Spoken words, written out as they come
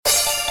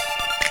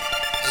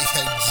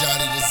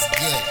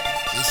good?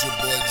 It's your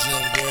boy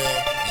Jim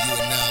World. You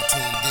are now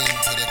tuned in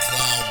to the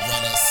Cloud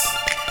Runners.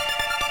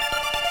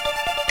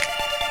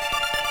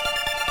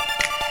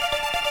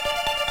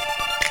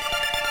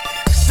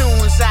 Soon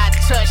as I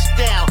touch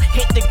down,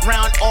 hit the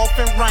ground off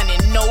and running,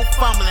 no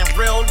fumbling,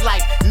 real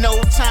life, no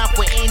time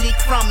for any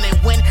crumbling.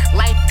 When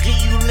life give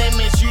you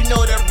lemons, you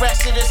know the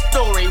rest of the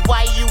story.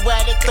 Why you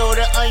at it, throw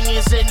the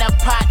onions in the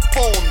pot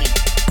for me.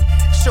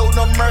 Show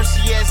no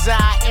mercy as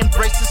I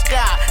embrace the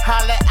sky.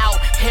 Holler out,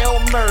 Hail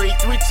Mary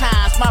 3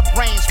 times, my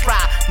brain's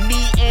fried.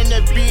 Me and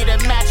the beat of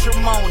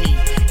matrimony.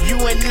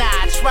 You and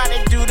I try to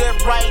do the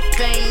right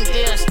thing,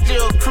 they're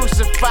still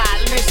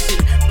crucified. Listen,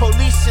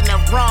 police in the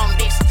wrong,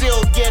 they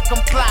still get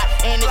comply.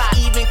 And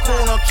it's even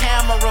cool on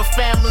camera,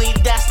 family,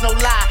 that's no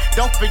lie.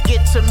 Don't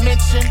forget to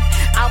mention,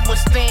 I'm a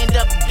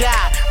stand-up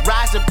guy.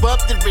 Rise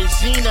above the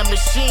regime of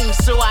machines,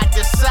 so I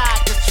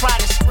decide to try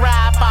to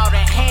scribe out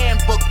a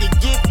handbook to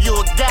give you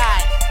a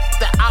guide.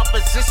 The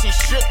opposition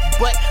shook,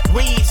 but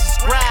we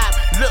subscribe.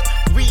 Look,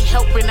 we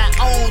helping our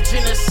own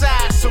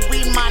genocide, so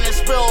we might as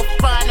well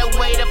find a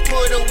way to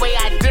put away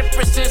our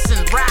differences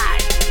and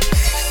ride.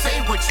 Say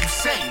what you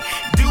say,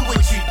 do what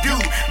you do.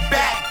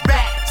 Back,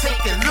 take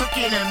a look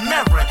in the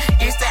mirror.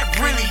 Is that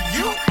really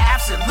you?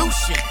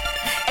 Absolution.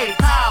 A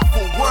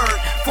powerful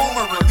word, form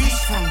a release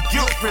from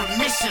guilt,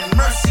 remission,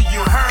 mercy.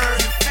 You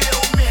heard? You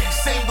feel me?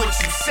 Say what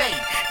you say,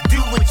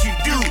 do what you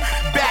do.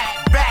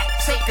 Back,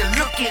 take a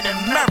look in the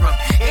mirror.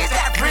 Is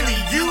that really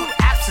you?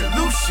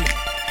 Absolution.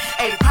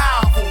 A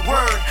powerful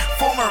word,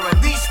 form a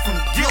release from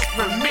guilt,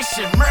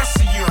 remission,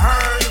 mercy. You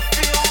heard? You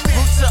feel me?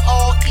 Roots of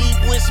all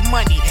evil is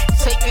money.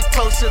 Take a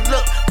closer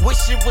look.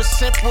 Wish it was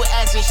simple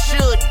as it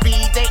should be.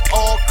 They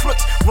all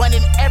crooks,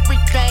 running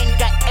everything,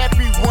 got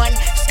everyone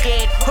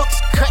scared.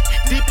 Hooks cut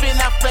deep in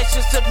our flesh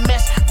is a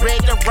mess.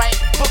 Read the right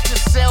books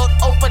and sold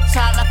over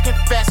time. I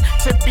confess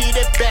to be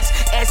the best.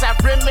 As I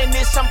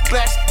reminisce, I'm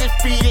blessed,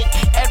 defeated.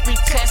 Every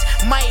test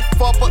might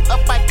fall, but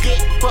up I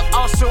get. But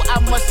also I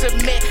must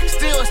admit,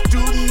 still a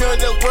student of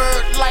the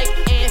word life,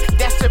 and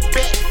that's a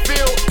bet.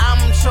 Feel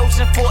I'm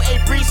chosen for a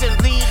reason.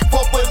 Lead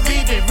for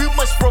believing. We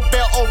must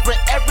rebel over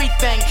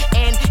everything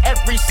and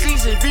every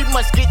season. We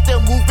must get the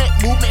movement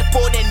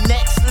for the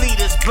next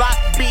leaders. Block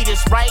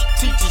beaters, right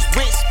teachers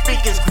with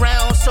speakers,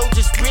 ground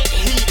soldiers with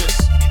heaters.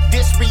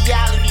 This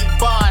reality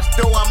bars,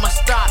 though I'm a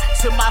star.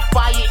 Till my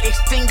fire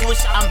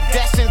extinguished, I'm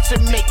destined to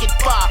make it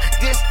far.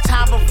 This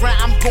time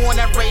around, I'm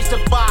gonna raise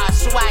the bar,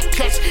 so I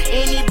catch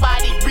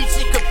anybody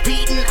reaching,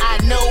 competing. I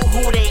know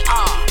who they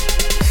are.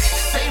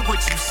 Say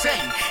what you say,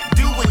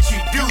 do what you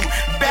do.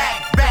 Back,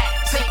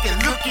 take a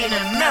look in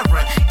the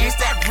mirror. Is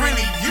that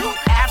really you?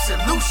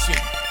 Absolution.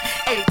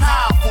 A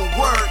powerful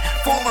word,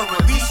 form a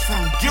release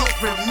from guilt,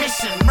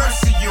 remission,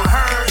 mercy. You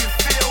heard? You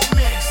feel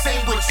me? Say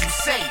what you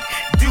say,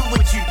 do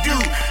what you do.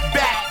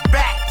 Back,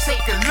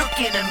 take a look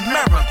in the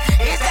mirror.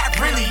 Is that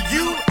really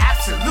you?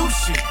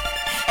 Absolution.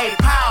 A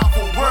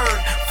powerful word,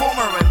 form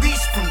a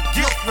release from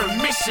guilt,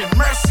 remission,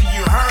 mercy.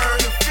 You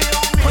heard? You feel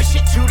me? Push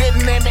it to the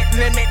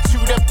limit to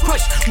the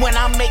push. When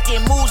I'm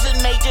making moves in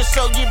major,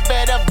 so you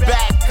better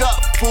back up,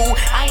 fool.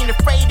 I ain't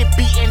afraid to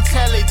be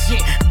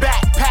intelligent.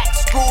 Backpack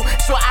school,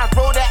 so I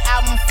wrote an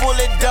album full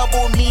of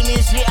double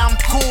meanings. Yeah, I'm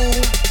cool.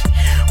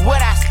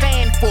 What I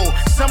stand for,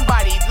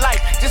 somebody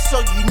life, just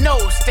so you know.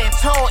 Stand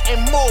tall,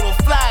 immortal,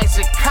 fly as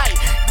a kite.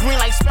 Green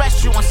light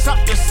special on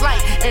something slight.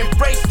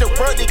 Embrace the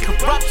worldly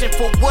corruption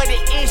for what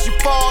it is. You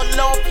fall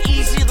off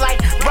easy like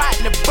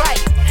riding a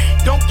bike.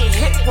 Don't get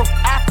hit with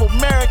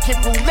Afro-American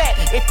roulette.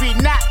 If you're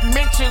not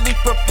mentally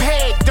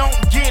prepared, don't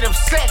get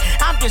upset.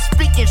 I'm just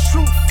speaking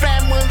truth,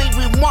 family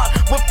remark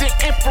with the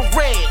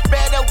infrared.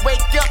 Better wake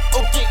up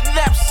or get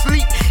left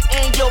sleep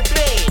in your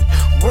bed.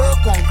 World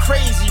gone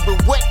crazy, but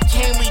what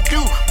can we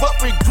do? But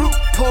regroup,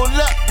 pull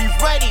up, be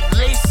ready,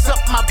 lace up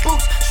my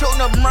boots. Show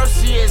no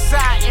mercy as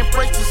I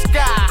embrace the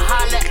sky.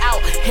 Holler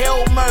out,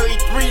 Hail Mary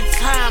 3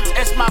 times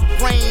as my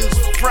brains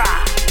fry.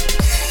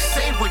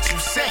 Say what you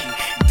say,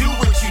 do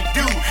what you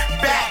do.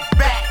 Back,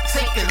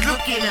 take a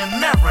look in the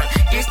mirror.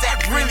 Is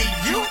that really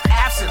you?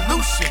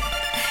 Absolution.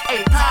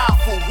 A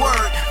powerful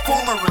word,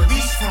 form a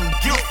release from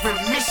guilt,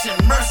 remission,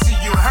 mercy.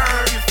 You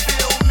heard? You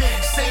feel me?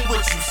 Say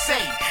what you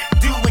say,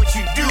 do what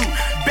you do.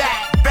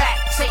 Back,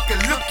 take a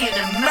look in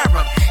the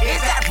mirror.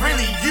 Is that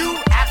really you?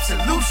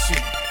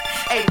 Absolution.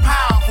 A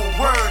powerful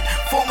word,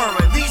 form a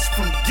release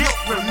from guilt,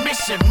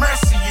 remission,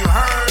 mercy. You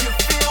heard? You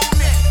feel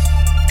me?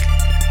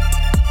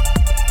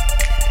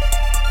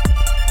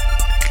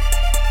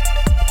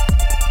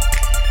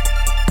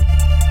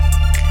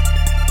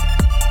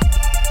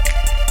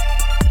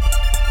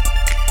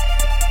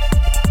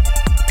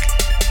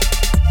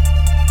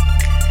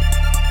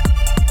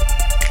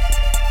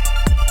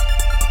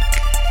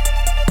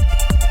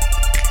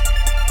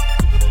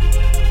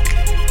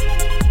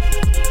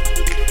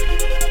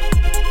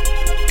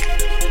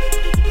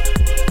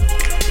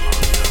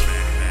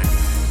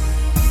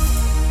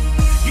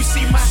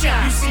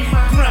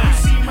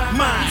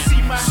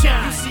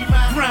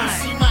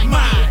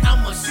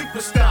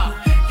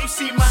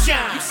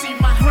 see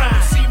my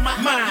grind, see my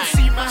mind,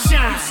 see my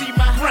shine, see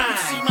my grind,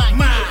 see my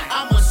mind.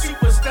 I'm a super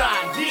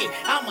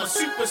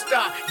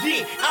superstar.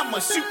 Yeah, I'm a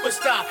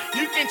superstar.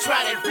 You can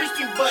try to reach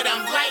me, but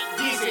I'm like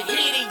years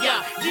ahead of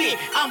y'all. Yeah,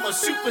 I'm a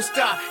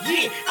superstar.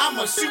 Yeah, I'm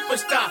a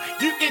superstar.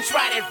 You can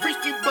try to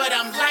reach me, but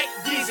I'm like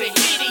years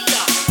ahead of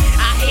y'all.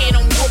 I had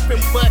them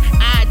whooping, but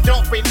I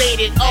don't relate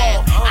at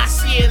all. I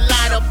see a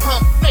lot of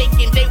pump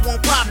faking, they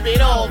won't pop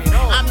it off.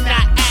 I'm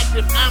not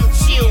active, I'm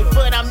chill,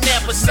 but I'm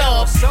never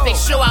soft. They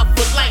show out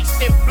for lights,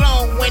 then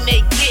blown when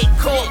they get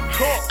caught.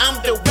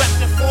 I'm the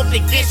weapon formed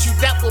against you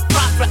that will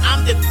prosper.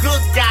 I'm the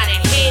good guy,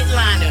 the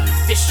headliner,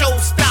 the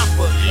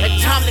showstopper.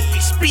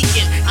 Atomically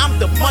speaking, I'm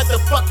the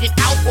motherfucking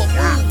alpha.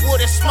 Move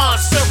with a small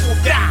circle,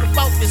 die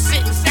about the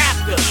sentence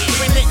after.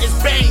 Relentlezz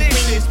bang,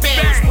 ringing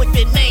bells with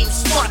the name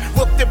smart.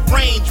 Whoop the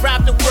brain,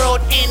 drive the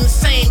world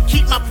insane.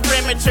 Keep my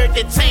perimeter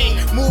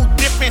detained. Move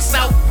different,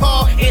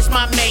 southpaw is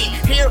my main.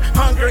 Hear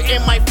hunger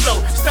in my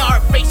flow,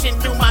 starvation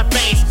through my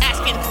veins.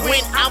 Asking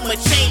when I'ma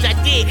change, I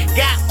did.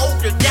 Got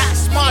older, got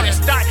smarter,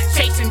 start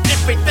chasing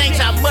different things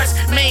I must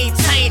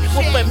maintain.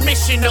 With a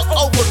mission to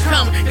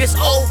overcome this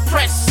old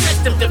press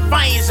system.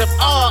 Defiance of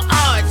all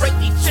odds, break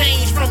the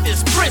chains from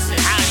this prison.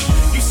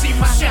 You see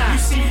my shine, you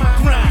see my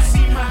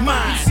grind,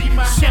 mine,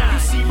 shine,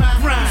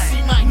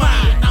 grind,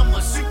 mine. I'm a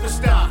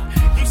superstar.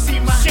 You see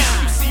my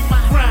shine, you see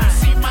my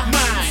grind,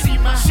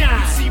 mine,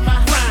 shine,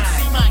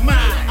 grind,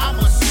 mine. I'm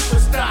a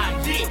superstar.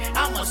 Yeah,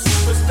 I'm a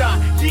superstar.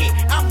 Yeah,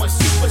 I'm a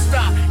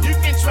superstar. You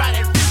can try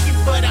to reach me,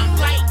 but I'm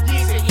like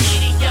years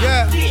ahead of y'all.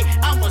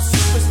 Yeah, I'm a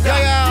superstar.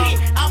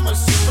 Yeah, I'm a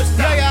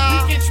superstar.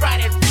 You can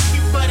try to reach me,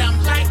 but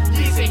I'm like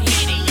years ahead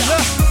of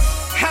y'all.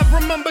 I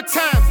remember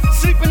times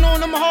sleeping on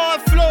them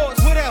hard floors.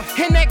 What else?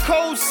 In that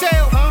cold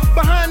cell,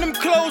 behind them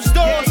closed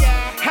doors.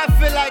 I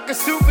feel like a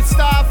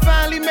superstar, I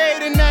finally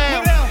made it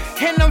now.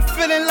 And I'm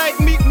feeling like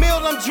Meek Mill,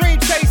 I'm dream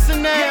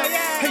chasing now.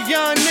 A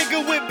young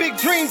nigga with big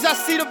dreams, I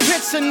see the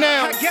picture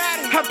now.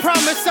 I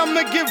promise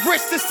I'ma get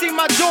rich to see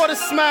my daughter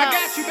smile.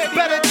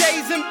 Better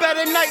days and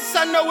better nights,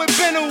 I know it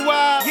been a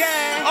while.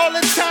 All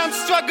the time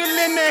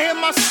struggling to hear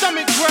my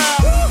stomach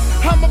growl.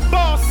 I'm a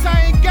boss,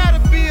 I ain't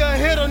gotta be a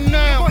hitter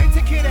now.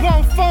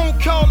 One phone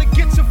call to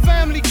get your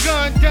family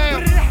gunned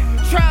down.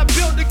 Try to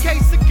build a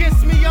case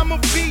against me, I'ma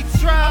be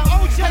trial.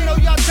 I know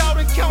y'all doubt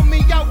and count me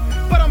out,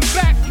 but I'm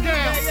back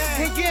now.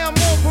 And yeah, I'm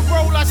on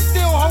parole, I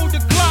still hold the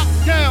Glock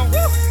down.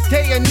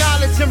 They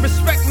acknowledge and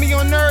respect me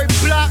on every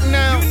block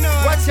now.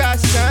 Watch how I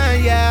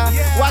shine, yeah.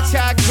 Watch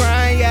how I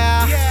grind,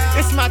 yeah.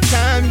 It's my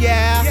time,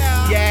 yeah.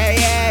 Yeah,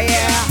 yeah,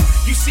 yeah.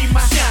 You see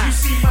my shine, you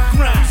see my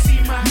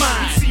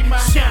grind, mine,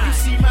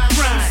 shine,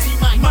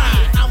 grind,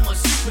 mine. I'm a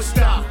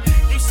superstar.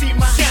 You see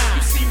my shine,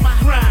 you see my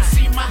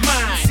grind,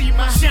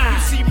 mine,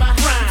 shine,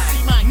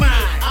 grind, mine.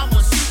 I'm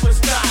a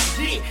superstar.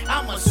 Yeah,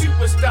 I'm a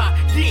superstar.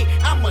 Yeah,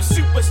 I'm a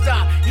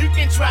superstar. You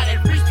can try to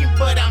reach me,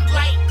 but I'm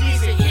like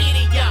years ahead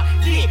of y'all.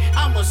 Yeah,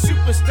 I'm a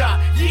superstar.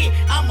 Yeah,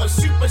 I'm a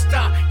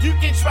superstar. You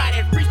can try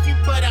to reach me,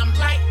 but I'm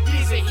like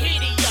years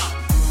ahead of y'all.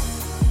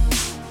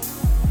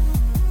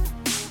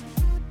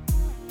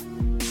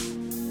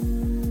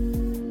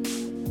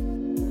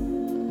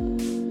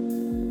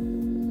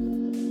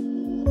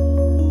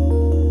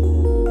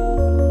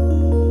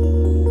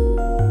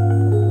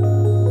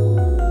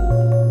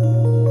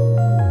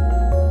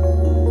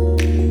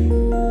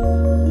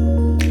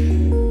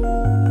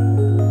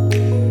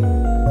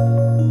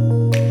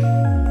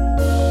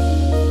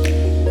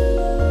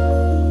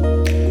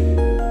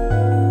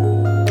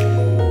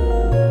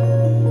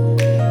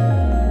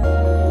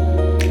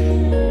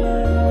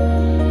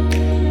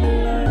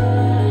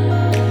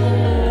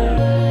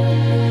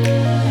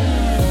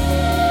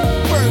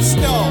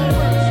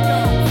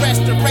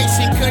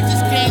 Restoration, cause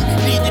this game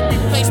need to be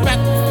placed back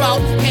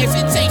without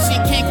hesitation.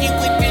 Can't get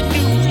with the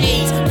new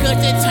age, cause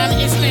the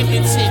talent is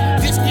limited.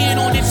 Just get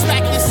on the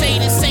track and say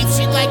the same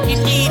shit like an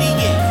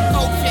idiot.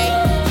 Okay,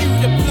 you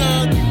the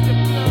plug,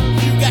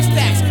 you got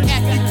stacks.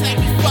 After you claim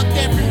you fucked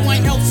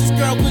everyone else's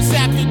girl was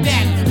after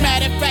that.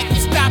 Matter of fact,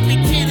 you stop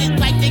and kill it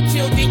like they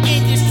killed the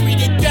industry.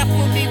 The death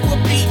for me will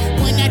be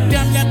when I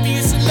done up be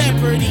a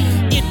celebrity.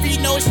 If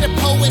he knows the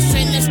poets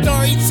and the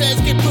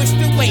storytellers get pushed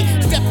away,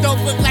 stepped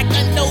over like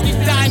unnoticed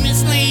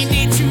diamonds laying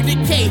into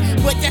decay.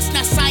 But that's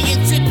not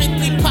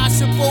scientifically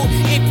possible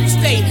if you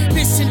stay.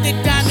 Listen, the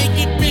diamond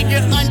get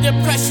bigger under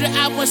pressure,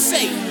 I would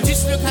say.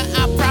 Just look how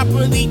I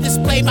properly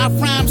display my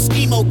rhyme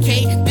scheme,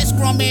 okay? This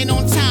grown man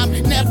on time,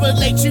 never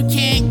late, you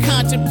can't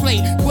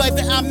contemplate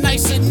whether I'm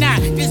nice or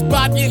not. Just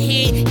bob your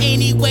head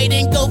anyway,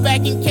 then go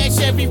back and catch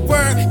every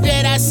word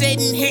that I said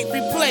and hit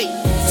replay.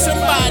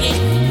 Somebody,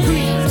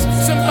 please,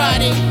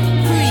 somebody,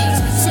 please,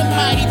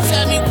 somebody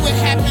tell me what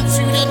happened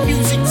to the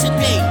music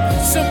today.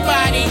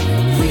 Somebody,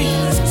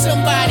 please,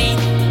 somebody,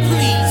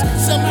 please,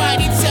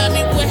 somebody tell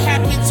me what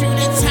happened to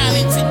the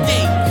talent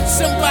today.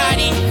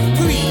 Somebody,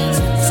 please,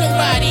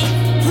 somebody,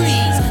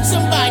 please,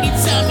 somebody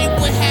tell me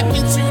what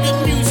happened to the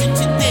music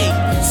today.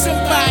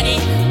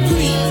 Somebody,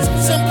 please,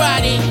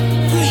 somebody,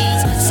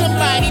 please,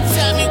 somebody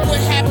tell me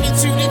what happened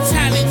to the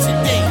talent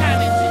today.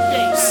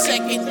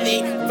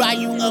 Secondly,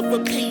 value of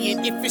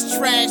opinion. If it's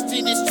trash,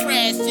 then it's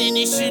trash, then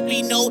it should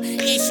be no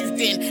issue. issues,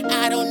 then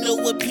I don't know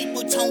what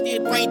people tone their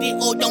brain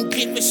in or don't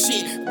give a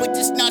shit. But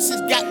this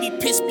nonsense got me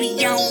pissed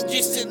beyond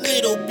just a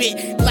little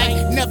bit. Like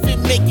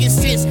nothing making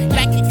sense,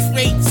 like a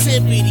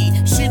creativity.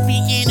 Should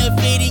be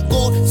innovating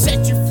or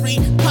set you free,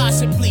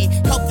 possibly.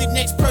 Help the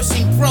next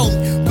person grow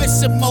with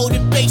some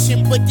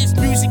motivation. But this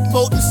music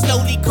molten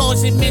slowly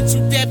causing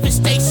mental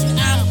devastation.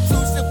 I'm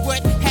losing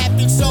what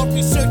happened, so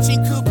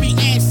researching could be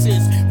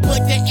answers.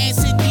 But the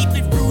answer deep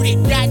and rooted,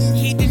 rotten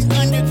hidden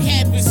under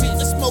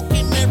canvases. A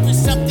smoking mirror,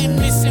 something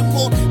missing,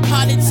 more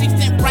politics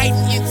than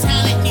writing and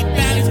talent.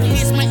 Balance,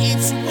 here's my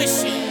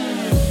intuition.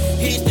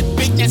 Here's the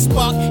big that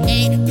spark,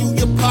 aim, do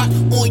your part.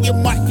 On your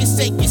mark, you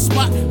say you're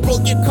smart. Roll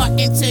your cart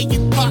until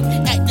you park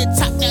at the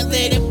top, now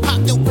let it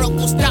pop. The world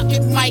will stop,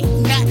 it might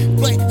not,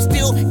 but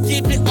still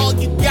give it all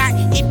you got.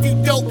 If you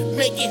don't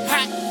make it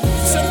hot,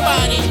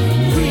 somebody,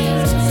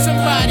 please,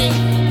 somebody,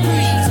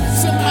 please,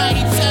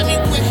 somebody tell me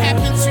what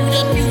happened to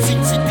the music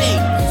today.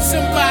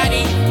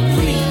 Somebody,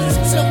 please,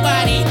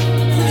 somebody,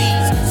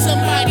 please,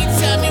 somebody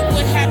tell me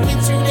what happened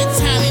to the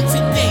talent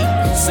today.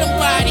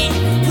 Somebody,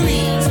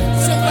 please,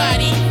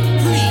 somebody,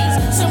 please,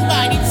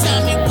 somebody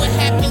tell me what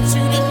happened to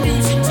the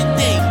music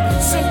today.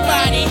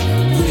 Somebody,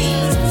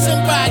 please,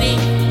 somebody,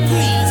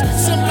 please,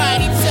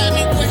 somebody tell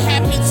me what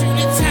happened to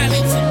the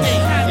talent today.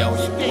 Yo,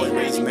 it's your boy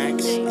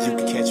Max. You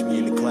can catch me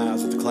in the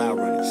clouds with the Cloud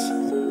Runners.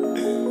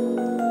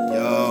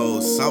 Yo,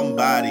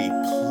 somebody,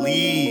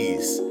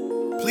 please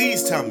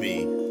tell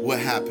me what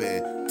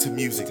happened to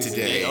music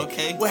today.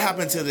 Okay. What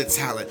happened to the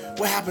talent?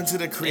 What happened to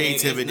the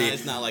creativity?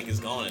 It's not like it's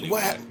gone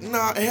anywhere.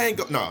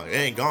 It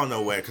ain't gone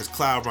nowhere because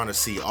Cloud Runners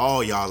see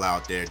all y'all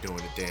out there doing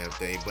the damn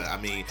thing. But I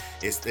mean,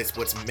 it's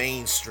what's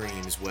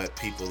mainstream is what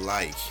people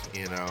like,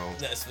 you know.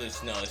 It's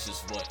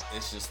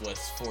just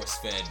what's force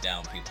fed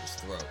down people's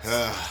throats.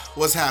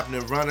 What's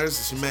happening, runners?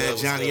 It's your man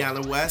What's Johnny good?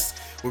 Allen West.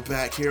 We're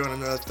back here on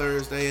another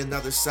Thursday,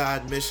 another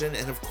side mission,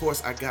 and of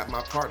course, I got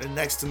my partner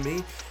next to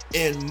me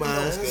in mind.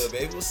 What's good,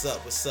 baby? What's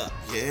up?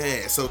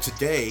 Yeah, so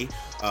today,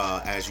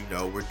 as you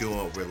know, we're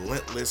doing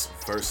Relentlezz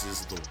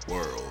versus the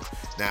World.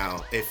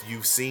 Now, if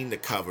you've seen the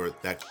cover,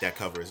 that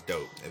cover is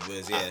dope. It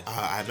was, yeah.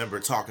 I remember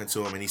talking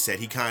to him, and he said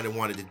he kind of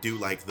wanted to do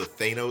like the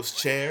Thanos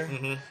chair.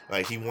 Mm-hmm.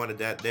 Like he wanted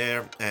that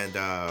there, and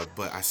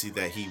but I see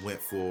that he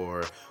went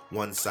for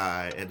one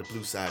side and the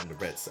blue side and the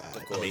red side.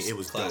 Of course, I mean, it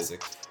was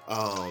classic.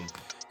 dope.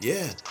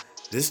 Yeah,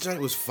 this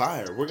joint was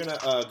fire. We're gonna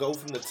go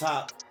from the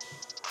top.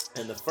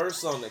 And the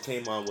first song that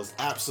came on was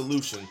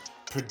Absolution,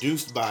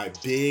 produced by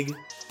Big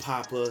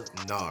Papa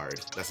Nard.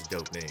 That's a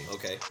dope name.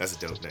 Okay. That's a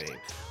dope name.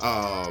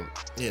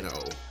 You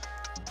know,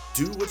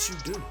 do what you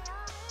do.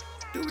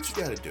 Do what you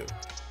gotta do.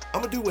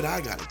 I'm gonna do what I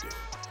gotta do.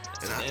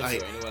 And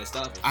Ain't nobody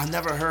stopping. I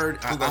never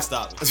heard. Who gonna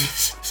stop me?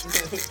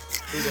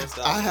 Who gonna stop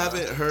me? I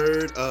haven't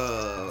heard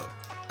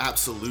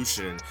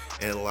Absolution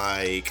in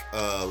like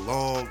a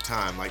long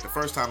time. Like the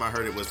first time I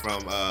heard it was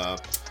from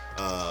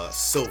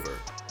Silver.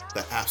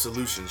 The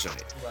Absolution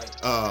joint. Right.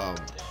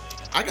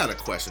 I got a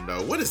question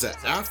though. What is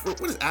that?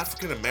 What is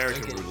African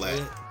American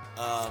roulette?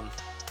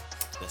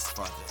 That's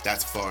far.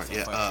 That's far.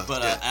 Yeah.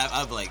 But yeah.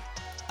 I'm like,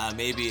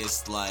 maybe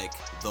it's like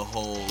the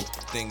whole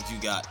thing you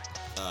got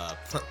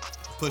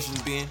pushing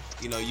being.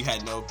 You know, you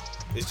had no.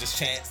 It's just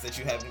chance that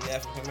you happen to be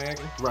African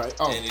American. Right.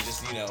 Oh. And it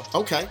just, you know.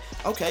 Okay.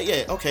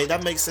 Yeah. Okay.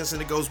 That makes sense, and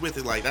it goes with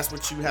it. Like that's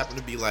what you happen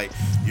to be. Like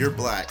you're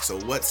black. So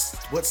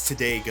what's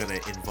today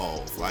gonna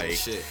involve? Like,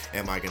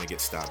 am I gonna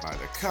get stopped by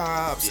the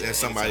cops? Yeah, Is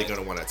somebody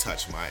exactly. gonna want to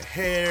touch my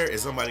hair?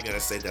 Is somebody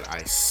gonna say that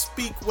I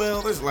speak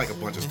well? There's like a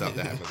bunch of stuff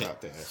that happens out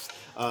there.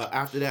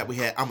 After that, we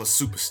had I'm a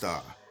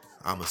Superstar.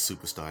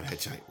 That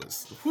joint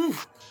was. Whew,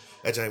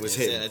 that joint was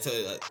hitting. I tell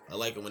you, I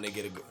like it when they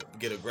get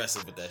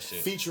aggressive with that shit.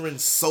 Featuring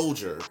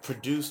Soldier,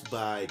 produced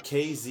by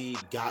KZ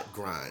Got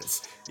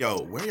Grinds.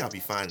 Yo, where y'all be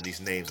finding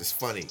these names? It's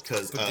funny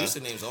because Producer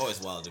names are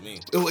always wild to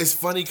me. It's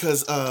funny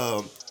because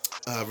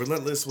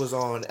Relentlezz was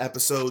on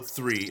episode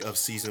 3 of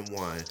season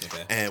 1,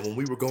 Okay. and when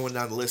we were going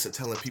down the list and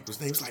telling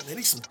people's names, like, man,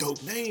 these some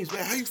dope names,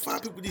 man. How you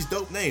find people with these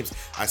dope names?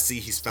 I see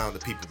he's found the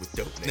people with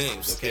dope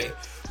names. Okay. Yeah.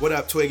 What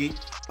up, Twiggy?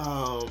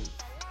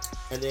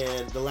 And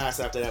then the last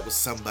after that was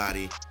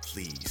Somebody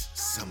Please.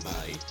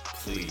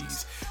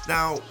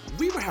 Now,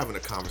 we were having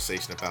a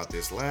conversation about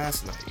this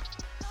last night.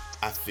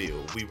 I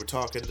feel we were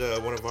talking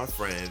to one of our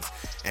friends,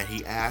 and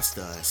he asked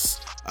us,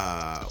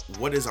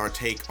 what is our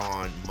take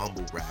on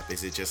mumble rap?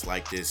 Is it just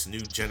like this new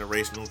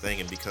generational thing,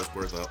 and because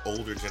we're the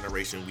older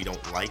generation, we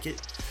don't like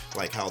it?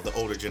 Like how the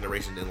older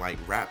generation didn't like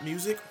rap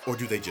music, or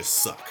do they just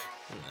suck?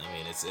 I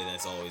mean,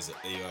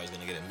 you're always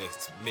gonna get a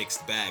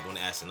mixed bag when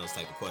asking those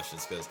type of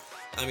questions, because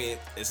I mean,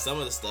 it's some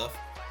of the stuff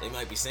they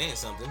might be saying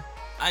something.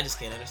 I just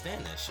can't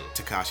understand that shit.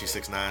 Tekashi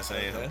 6ix9ine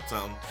saying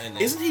something. And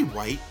then, Isn't he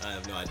white? I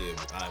have no idea.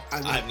 I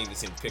haven't even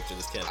seen a picture of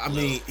this cat.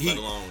 Let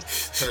alone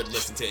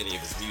listen to any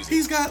of his music.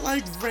 He's got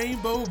like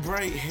rainbow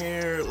bright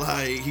hair,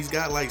 like he's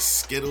got like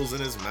Skittles in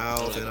his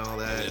mouth and all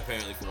that. I mean,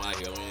 apparently, from what I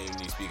hear, I don't even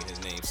need speaking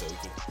his name, so we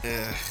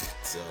can.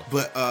 So.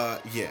 But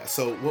yeah.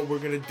 So what we're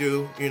gonna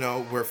do, you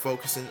know, we're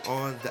focusing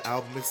on the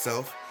album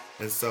itself,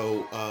 and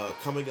so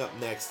coming up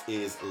next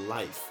is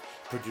Life,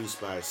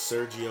 produced by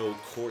Sergio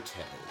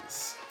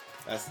Cortez.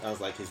 I was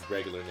like, his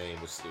regular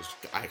name was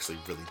actually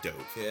really dope.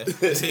 Yeah.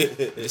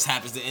 It just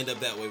happens to end up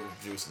that way with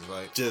producers,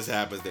 right? Just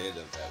happens to end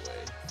up that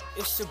way.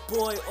 It's your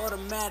boy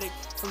Automatic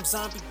from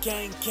Zombie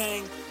Gang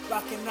Gang,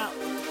 rocking out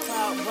with the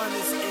Cloud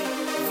Runners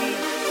and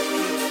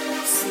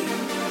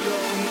VHC.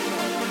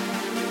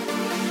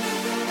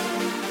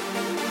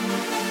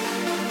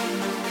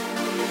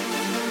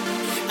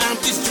 I'm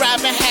just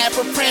driving, have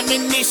a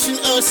premonition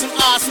of some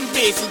awesome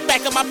vision.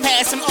 Back up my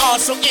past, I'm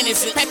also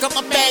innocent. Pack up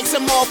my bags,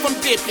 I'm off, I'm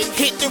dipping.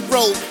 Hit the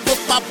road with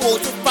my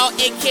boys, without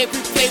AK,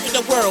 we play with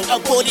the world.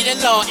 Avoided the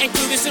law,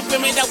 including some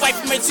women that wipe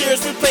from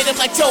materials, we play them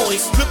like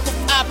toys. Look up,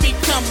 I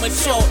become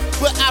mature,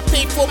 but I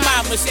pay for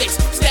my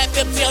mistakes. Stacked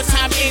up jail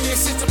time in the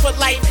system for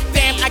life.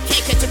 Damn, I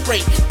can't catch a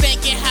break.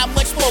 Thinking how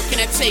much more can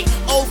I take?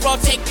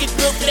 Overall, take the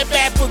good for the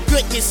bad, for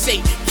goodness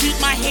sake. Keep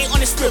my head on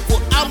the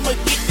swivel, I'ma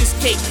get this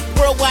cake.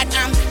 Worldwide,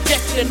 I'm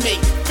destined to make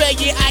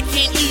failure I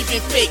can't even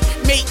fake.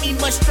 Make me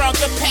much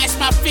stronger past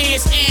my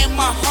fears and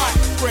my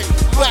heartbreak.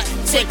 But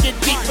take a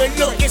deeper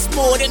look, it's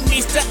more than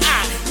meets the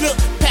eye. Look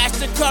past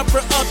the cover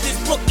of this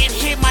book and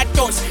hear my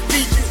thoughts.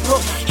 Leave you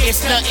hooked.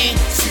 It's nothing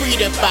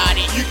sweet about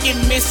it. You can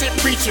miss it,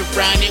 preach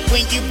around it.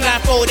 When you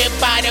blindfolded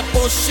by the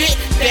bullshit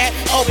that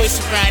always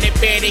surround it.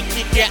 Better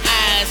keep your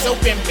eyes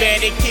open,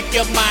 better keep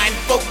your mind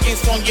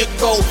focused on your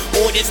goal.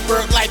 Or this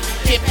work life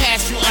can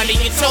pass you under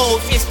your toes.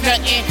 It's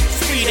nothing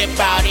sweet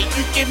about it.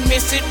 You can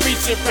miss it,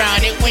 preach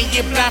around it. When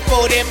you're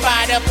blindfolded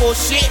by the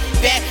bullshit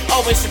that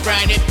always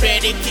surround it.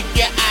 Better keep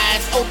your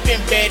eyes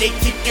open, better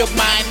keep your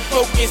mind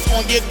focused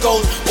on your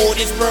goals. Or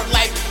this work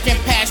life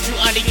can pass you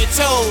under your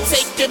toes.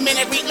 Take a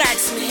minute,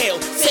 relax and hell.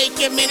 Take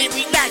a minute,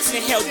 relax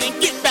and hell. Then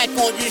get back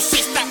on your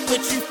shit, stop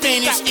what you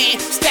finish and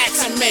stack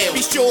some mail.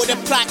 Be sure to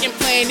plot and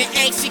plan and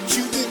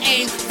execute and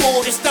aim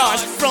for the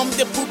stars. From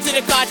the booth to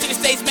the car to the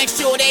stage, make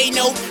sure they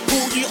know who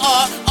you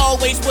are.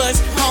 Always was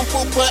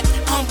humble, but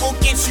humble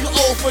gets you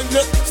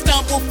overlooked.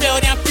 Stumble, fell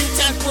down few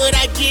times, but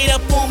I get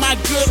up on my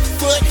good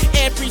foot.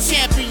 Every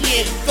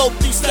champion go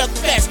through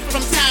slugfest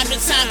from time to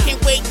time.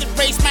 Can't wait to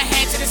raise my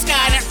hand to the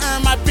sky to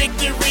earn my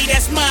victory.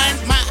 That's mine.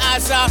 My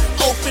eyes are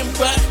open,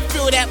 but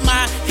feel that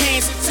my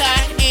hands are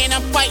tied and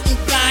I'm fighting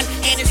blind.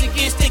 And it's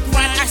against the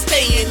grind. I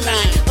stay in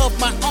line of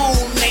my own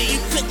lane.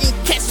 You couldn't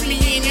catch me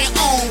in your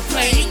own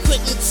plane. You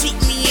couldn't cheat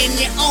me in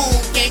your own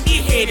game.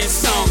 You hear the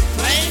song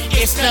play?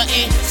 It's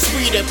nothing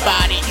sweet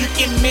about it. You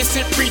can miss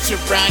it, preach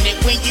around it.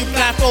 When you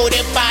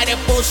blindfolded by the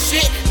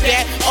bullshit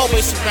that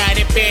always surround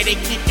it. Better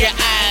keep your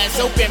eyes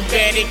open,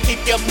 better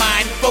keep your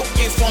mind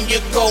focused on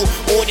your goal.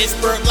 Or this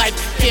bird life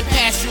can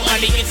pass you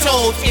under your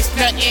toes. It's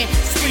nothing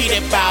sweet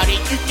about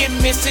it. You can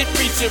miss it,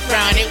 preach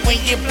around it.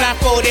 When you're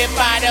blindfolded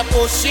by the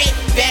bullshit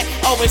that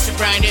always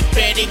surround it.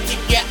 Better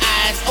keep your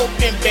eyes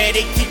open,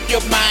 better keep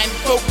your mind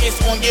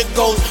focused on your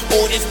goals.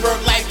 Or this bird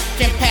life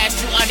can pass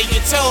you under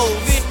your toes.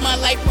 Live my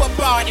life for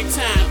bar the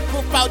time,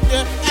 without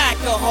the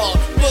alcohol.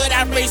 But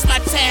I raise my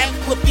tab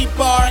with the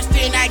bars,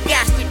 then I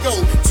got to go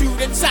to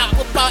the top.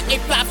 Without a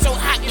flop so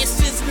hot, it's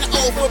sizzling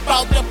over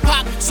about the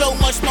pop. So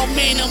much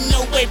momentum,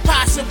 no way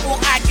possible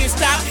I can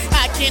stop.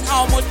 I can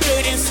almost feel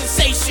the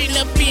sensation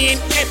of being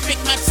epic.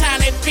 My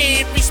talent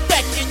being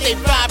respected. They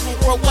vibing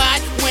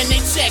worldwide when they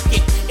check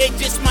it. It's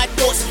just my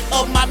thoughts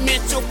of my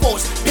mental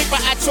force.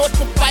 Paper I torch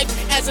for life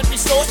as a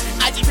resource.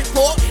 I just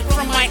report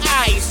from my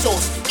eye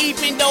source.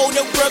 Even though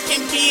the work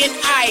can be an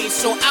eye,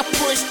 so I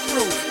push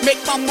through.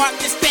 Make my mark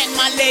to stamp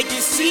my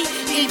legacy.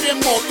 Even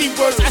more, the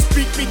words I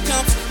speak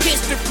becomes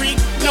history.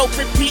 No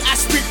repeat, I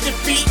speak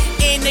defeat.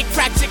 In the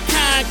cracks of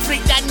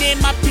concrete, I near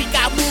my peak,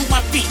 I move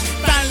my feet.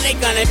 Finally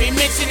gonna be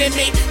mentioning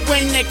me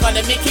when they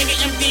calling me King of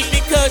MD.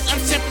 Because I'm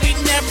simply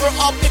never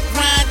off the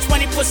grind.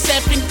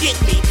 24/7 get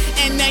me.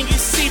 And then you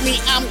see me,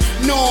 I'm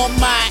knowing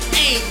my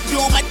aim,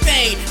 doing my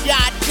thing.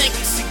 Y'all think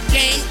it's a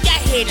game,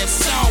 y'all hear the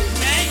song,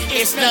 man.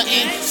 It's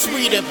nothing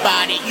sweet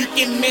about it. You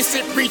can miss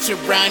it, reach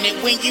around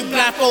it. When you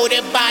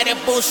blindfolded by the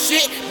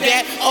bullshit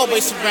that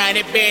always surround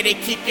it. Better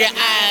keep your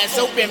eyes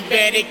open,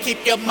 better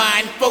keep your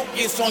mind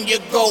focused on your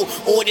goal.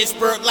 Or this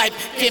bird life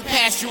can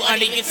pass you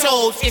under your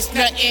toes. It's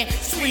nothing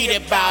sweet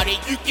about it.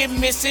 You can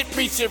miss it,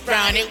 reach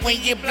around it.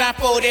 When you're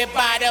blindfolded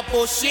by the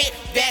bullshit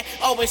that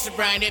always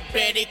surround it.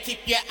 Better keep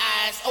your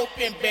eyes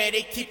open,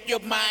 better keep your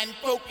mind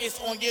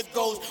focused on your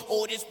goals.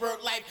 Or this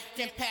bird life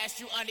can pass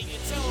you under your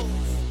toes.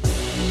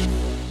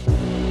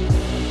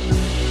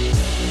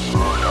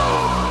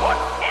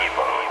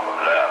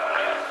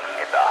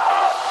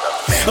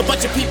 A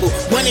bunch of people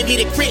wanna be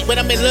the crit, but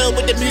I'm in love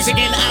with the music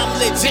and I'm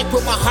legit.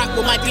 Put my heart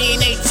with my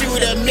DNA to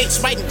the mix.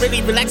 Writing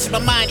really relaxing my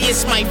mind,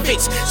 it's my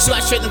fix. So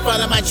I shouldn't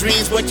follow my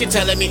dreams, what you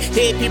telling me?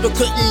 Hey, people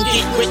couldn't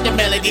get with the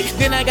melody.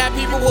 Then I got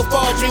people with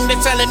fall dream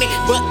that's telling me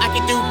what I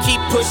can do, keep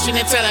pushing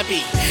until I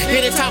be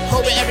near the top,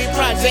 hoping every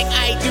project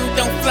I do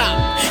don't flop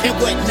and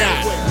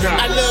whatnot.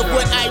 I love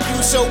what I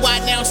do, so why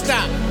now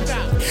stop?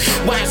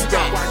 Why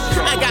stop?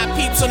 I got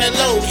peeps on the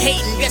low,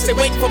 hating, guess they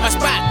waiting for my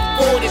spot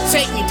or to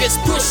take me. Just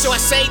push, so I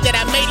say that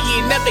I made it.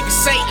 You never can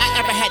say I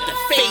ever had to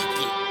fake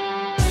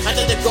it. I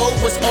thought the goal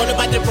was all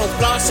about the broke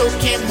law, so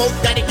can't mope,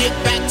 gotta get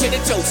back to the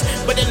toast.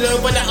 But the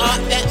love of the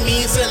art, that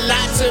means a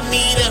lot to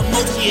me. The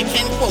most you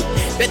can quote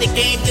that the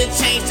game did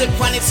change the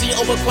quantity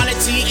over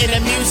quality in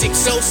the music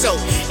so.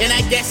 And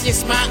I guess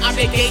it's my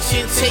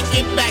obligation, take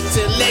it back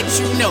to let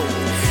you know.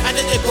 I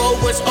thought the goal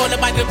was all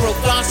about the broke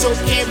law, so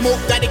can't move,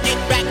 gotta get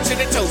back to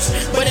the toast.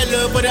 But the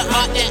love of the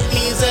art, that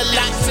means a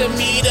lot to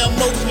me. The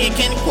most you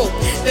can quote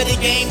that the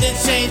game did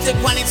change the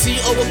quantity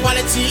over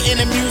quality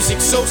in the music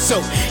so.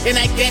 And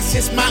I guess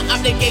it's my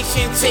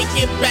obligation, take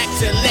it back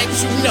to let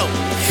you know.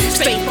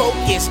 Stay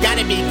focused,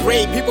 gotta be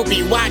great, people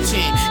be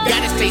watching.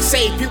 Gotta stay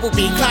safe, people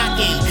be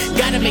clocking.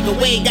 Gotta make a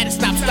way, gotta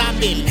stop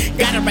stopping.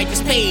 Gotta write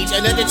this page,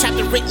 another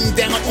chapter written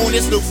down on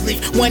this loose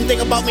leaf. One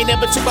thing about me,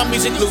 never took my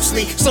music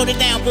loosely. Slowed it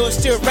down, but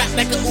still rap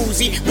like a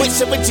Uzi.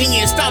 Voice of a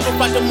genius, start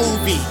about the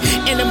movie.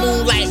 In the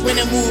moonlight, when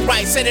the mood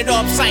right, set it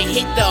off sight,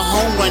 hit the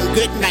home run,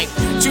 good night.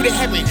 To the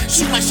heaven,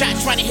 shoot my shot,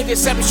 trying to hit the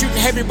 7, shooting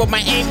heavy, but my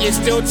aim is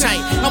still tight.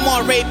 I'm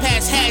already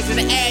past hazard,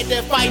 add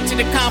the fight to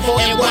the combo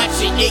and watch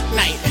it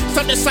ignite.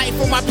 Something sight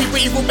for my people,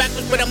 evil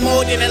backwards, but I'm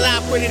more than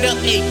alive, put it up,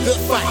 a good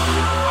fight.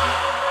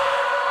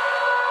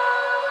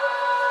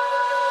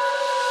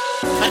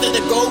 I thought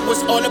the goal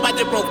was all about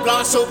the broke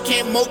law, so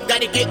can't mope,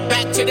 gotta get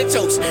back to the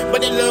toast.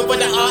 But the love of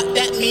the art,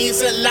 that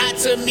means a lot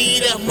to me.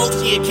 The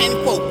most you can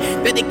quote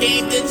that the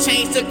game did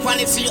change the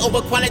quantity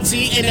over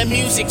quality in the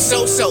music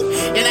so.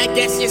 And I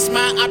guess it's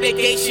my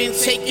obligation,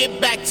 take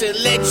it back to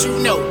let you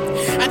know.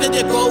 I thought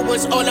the goal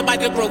was all about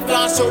the broke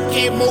law, so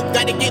can't mope,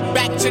 gotta get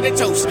back to the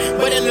toast.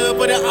 But the love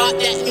of the art,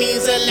 that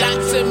means a lot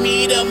to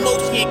me. The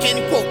most you can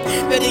quote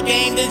that the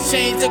game did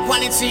change the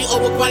quantity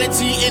over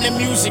quality in the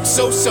music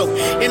so.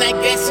 And I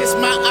guess it's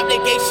my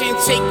obligation,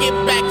 take it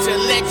back to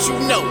let you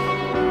know.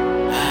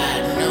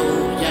 I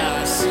know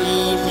y'all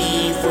see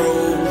me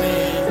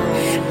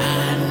rolling.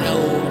 I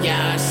know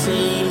y'all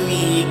see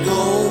me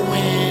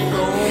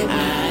going.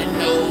 I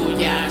know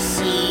y'all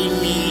see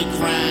me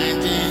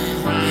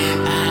grinding.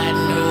 I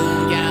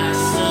know y'all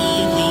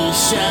see me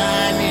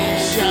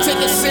shining. Take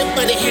a sip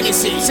of the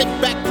Hennessy, sit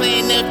back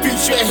playing the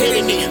future ahead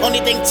of me. Only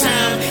thing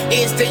time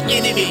is the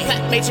enemy.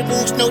 Pop major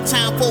moves, no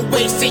time for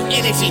wasting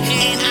energy.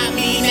 And I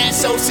mean that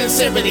so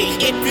sincerely.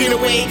 If you're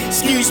the way,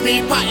 excuse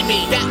me, pardon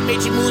me. Got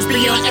major moves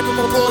beyond every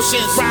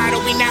proportions. Right,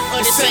 or we not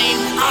on the same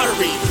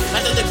artery. I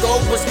thought the goal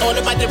was all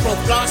about the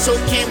broke law, so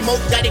can't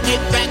mope, gotta get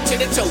back to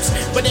the toast.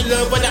 But the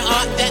love of the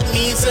art, that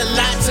means a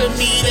lot to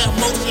me. The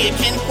most you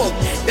can quote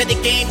that the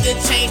game did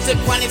change the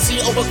quantity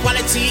over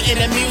quality in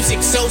the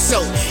music so.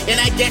 And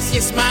I guess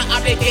it's my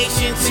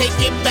obligation, take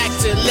it back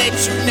to let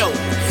you know.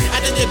 I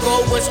thought the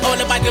goal was all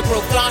about the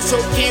broke law, so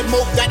can't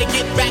mope, gotta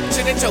get back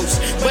to the toast.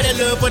 But the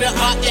love of the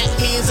art, that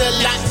means a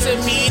lot to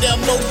me. The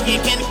most you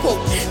can quote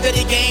that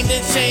the game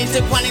did change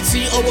the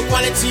quantity over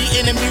quality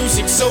in the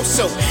music so.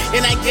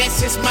 And I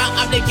guess it's my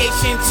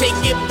obligation, take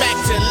it back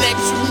to let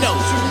you know.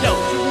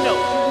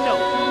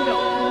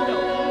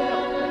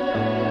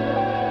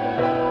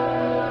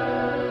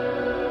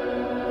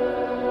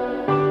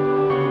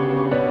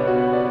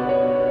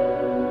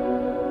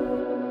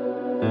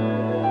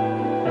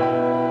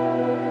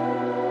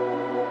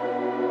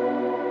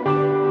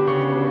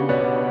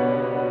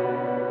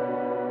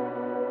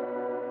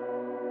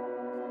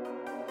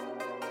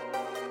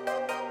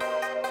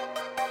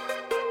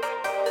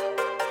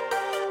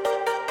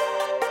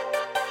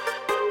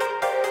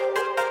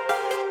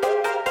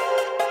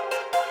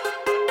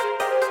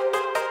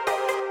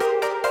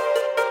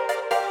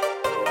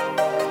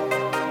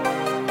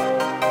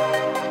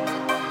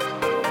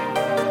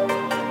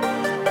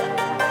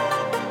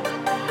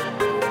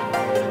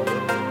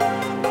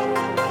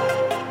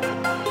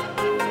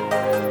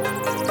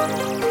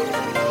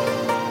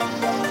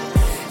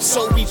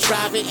 So we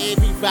driving and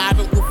we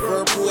vibing with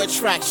verbal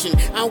attraction.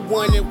 I'm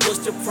wondering what's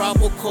the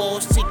proper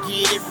cause to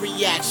get a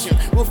reaction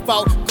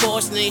without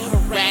causing a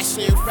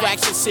harassing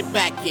infraction. Sit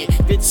back in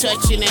the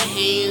touching the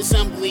hands,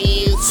 I'm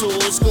leaning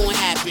towards gonna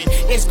happen.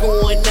 It's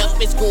going up,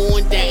 it's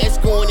going down, it's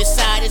going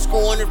inside, it's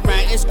going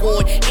around, it's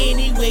going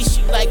anyway.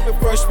 She like the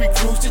first we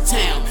cruise to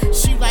town.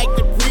 She like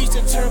the breeze,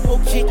 the turbo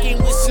kicking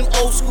with some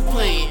old school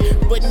playing,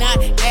 but not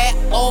at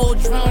all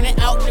drowning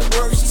out the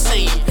words she's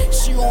saying.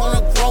 She on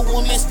a grown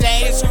woman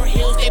status, her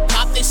heels they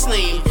pop, they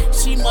slam.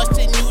 She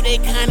musta knew they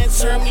kinda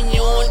turned me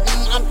on,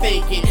 I'm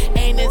thinking.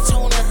 And the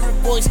tone of her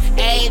voice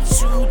add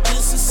to the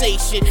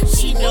sensation.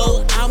 She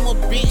know I'm a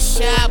bit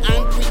shy,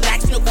 I'm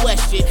relaxed, no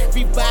question.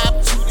 We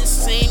vibe to the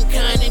same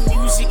kind of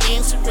music,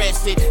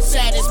 interested.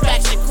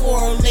 Satisfaction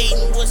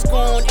correlating what's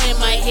going in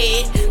my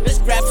head. Let's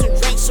grab some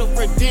drinks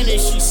over dinner,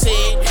 she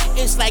said.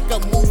 It's like a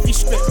movie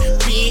script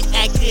being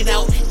acted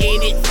out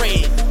and it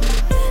read.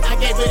 I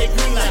gave her the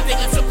green light, I think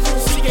I'm so cool.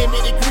 She gave me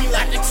the green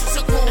light, I think she's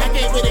so cool. I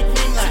gave her the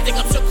green light, I think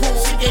I'm so cool.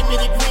 She gave me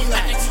the green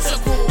light, I think she's so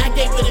cool. I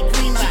gave her the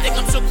green light, I think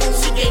I'm so cool.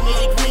 She gave me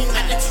the green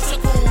light, I think she's so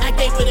cool. I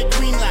gave her the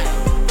green light,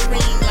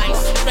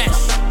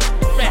 fresh.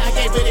 I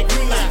gave her the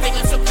green light, I think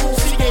I'm so cool.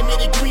 She gave me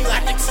the green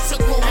light, I think she's so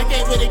cool. I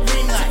gave her the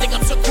green light, I think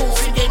I'm so cool.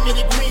 She gave me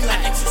the green light,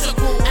 I think she's so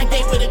cool. I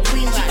gave her the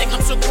green light, I think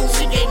I'm so cool.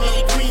 She gave me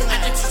the green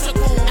light, I think she's so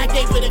cool. I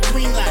gave her the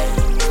green light,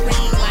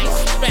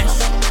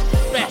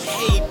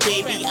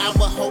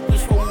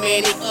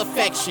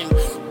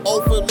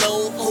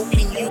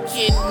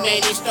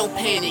 manage, don't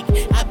panic.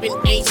 I've been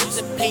anxious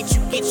to paint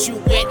you, get you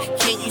wet,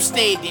 can you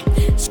stand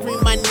it? Scream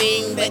my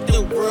name, let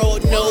the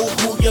world know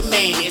who your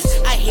man is.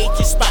 I hate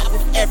your spot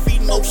with every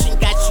motion,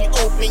 got you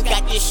open,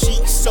 got your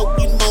sheets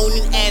soaking,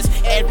 moaning as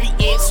every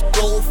inch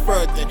go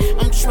further.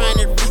 I'm trying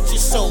to reach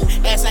your soul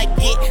as I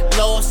get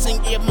lost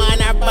in your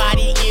mind. Our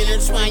body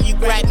intertwine, you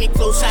grab me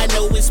close, I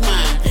know it's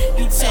mine.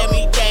 You tell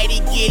me, daddy,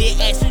 get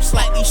it, as you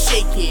slightly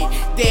shaking.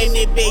 Damn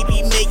it,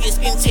 baby, make it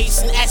skin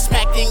tasting. Ass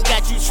smacking,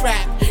 got you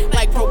trapped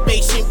like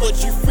probation,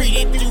 but you free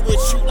to do what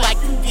you like.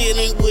 You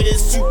dealing with a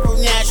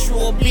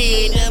supernatural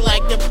being that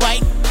like to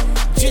bite.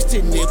 Just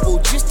a nibble,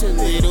 just a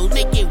little,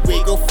 make it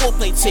wiggle,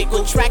 foreplay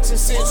tickle, tracks and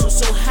sizzle,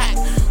 so hot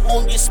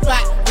on your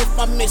spot with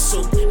my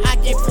missile. I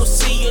can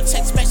foresee your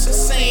text message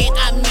saying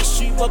I miss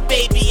you, but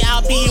baby,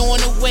 I'll be on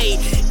the way,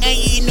 and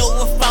you know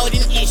without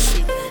an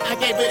issue. I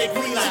gave her the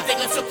green light. She think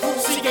I'm so cool.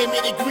 She gave me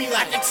the green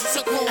light. Think she's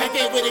so cool. I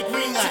gave her the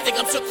green light. She think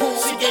I'm so cool.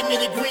 She gave me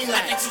the green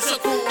light. Think she's so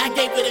cool. I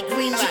gave her the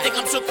green light. She think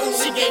I'm so cool.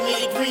 She gave me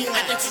the green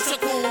light. Think she's so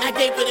cool. I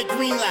gave her the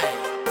green light.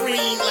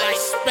 Green light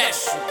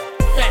special.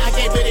 I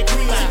gave her the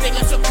green light. She think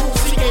I'm so cool.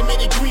 She gave me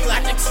the green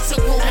light. Think she's so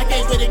cool. I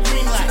gave her the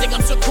green light. Think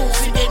I'm so cool.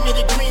 She gave me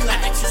the green light.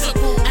 Think she's so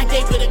cool. I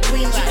gave her the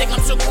green light. Think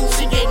I'm so cool.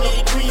 She gave me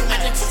the green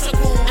light. Think she's so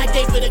cool. I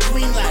gave her the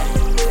green light.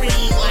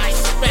 Green light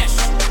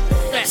special.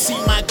 See,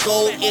 my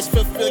goal is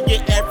fulfill your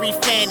every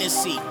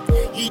fantasy.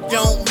 You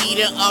don't need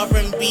an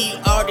R&B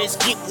artist,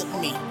 get with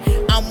me.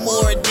 I'm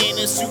more than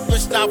a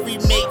superstar, we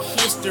make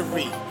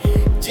history.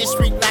 Just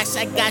relax,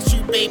 I got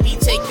you, baby,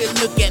 take a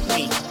look at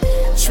me.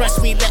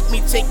 Trust me, let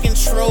me take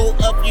control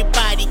of your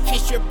body.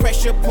 Kiss your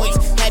pressure points,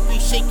 have you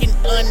shaking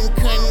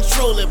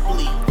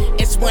uncontrollably.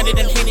 It's one of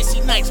them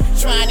Hennessy nights,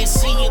 trying to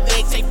see your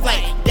legs take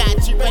flight.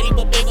 Got you ready,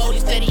 but big hold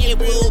it steady, it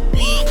will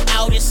be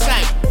out of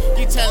sight.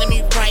 You're telling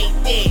me right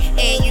there,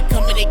 and you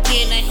coming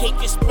again. I hate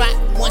your spot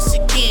once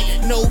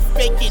again. No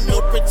faking,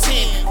 no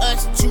pretend.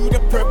 Us to the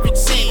perfect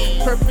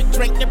 10. Perfect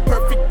drink, the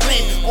perfect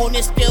blend. On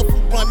a scale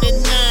from 1 to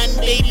 9,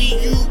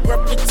 baby, you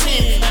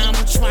represent. I'm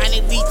trying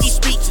to leave you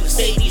speechless,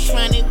 baby.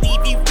 Trying to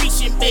leave you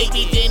reaching,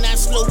 baby. Then I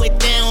slow it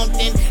down,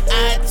 then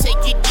I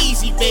take it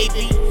easy,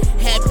 baby.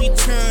 Have you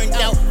turned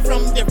out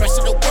from the rest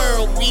of the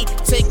world? We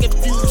take a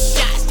few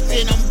shots,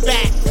 then I'm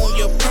back on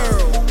your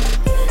pearl.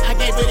 I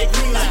gave her the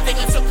green light. I think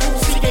I'm so cool.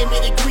 She gave me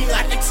the green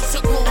light. I think she's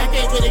so cool. I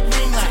gave her the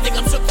green light. I think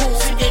I'm so cool.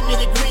 She gave me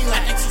the green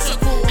light. I think she's so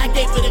cool. I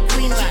gave her the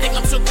green light. I think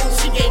I'm so cool.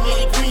 She gave me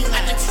the green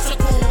light. I think she's so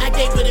cool. I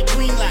gave her the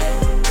green light.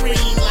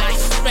 Green light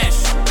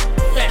special.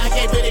 I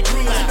gave her the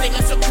green light. I think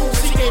I'm so cool.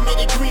 She gave me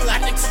the green light.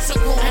 I think she's so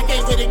cool. I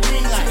gave her the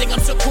green light. I think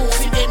I'm so cool.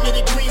 She gave me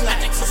the green light.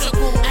 I think she's so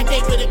cool. I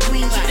gave her the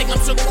green light. I think I'm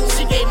so cool.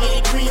 She gave me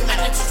the green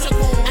light. I think she's so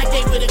cool. I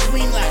gave her the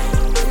green light.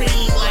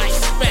 Green light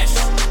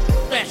special.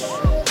 Special.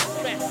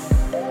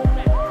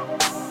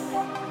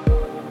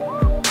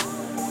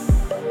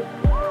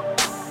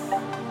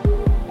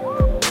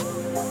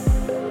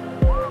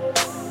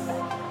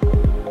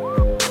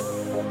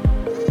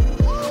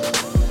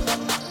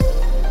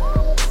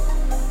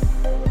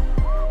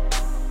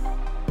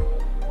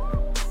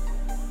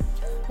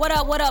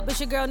 What up? It's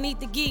your girl Neat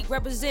the Geek,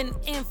 representing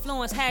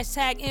influence,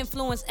 hashtag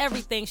influence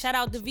everything. Shout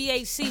out to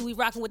VHC, we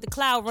rocking with the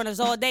Cloud Runners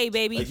all day,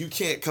 baby. Like, you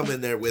can't come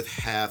in there with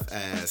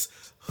half-ass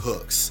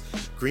hooks.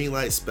 Green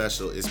Light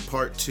Special is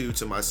part 2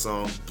 to my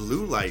song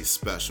Blue Light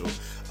Special.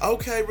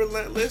 Okay,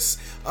 Relentlezz.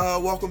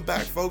 Welcome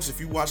back, folks. If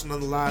you're watching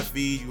on the live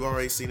feed, you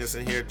already seen us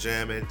in here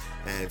jamming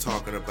and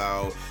talking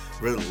about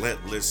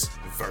Relentlezz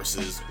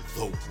versus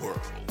the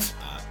world.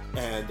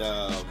 And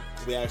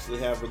we actually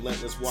have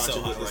Relentlezz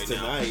watching with us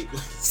tonight.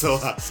 So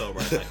hot. So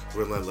right now.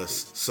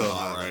 Relentlezz. So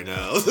hot right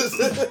now.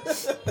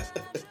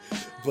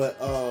 But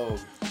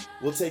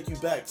we'll take you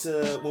back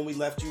to when we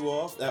left you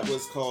off. That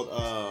was called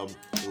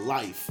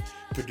Life,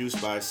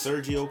 produced by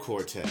Sergio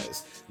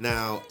Cortez.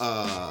 Now,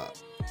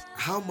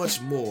 how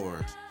much more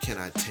can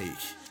I take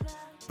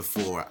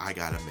before I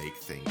gotta make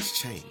things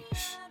change?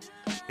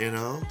 You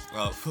know?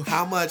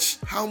 How much,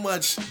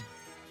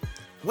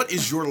 what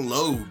is your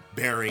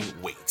load-bearing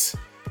weight?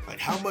 Like,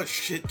 how much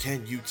shit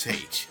can you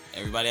take?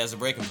 Everybody has a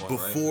breaking point,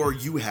 before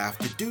you have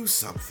to do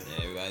something.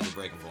 Yeah, everybody has a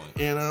breaking point.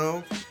 You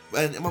know?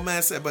 And my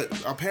man said, but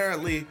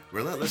apparently,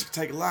 Relentlezz can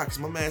take a lot, because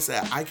my man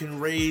said, I can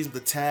raise the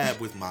tab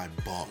with my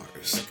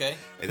bars. Okay.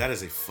 And that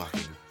is a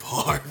fucking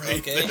bar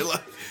right there.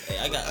 Like, hey,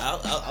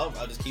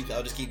 I'll just keep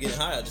getting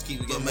higher. I'll just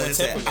keep getting more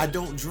said, I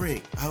don't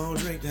drink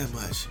that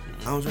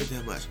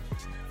much.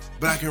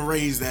 But I can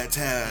raise that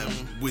tab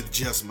with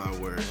just my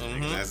word.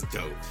 Like, that's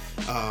dope.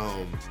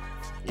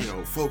 You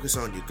know, focus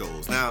on your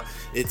goals. Now,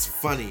 it's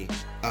funny,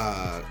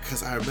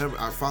 because I remember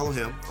I follow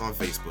him on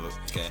Facebook,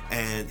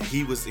 and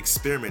he was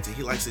experimenting.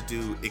 He likes to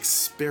do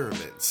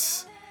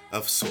experiments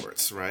of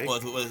sorts, right?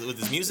 With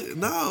his music?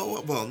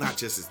 No, well, not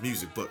just his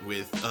music, but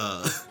with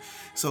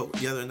so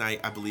the other night,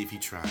 I believe he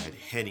tried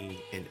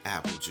Henny and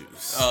apple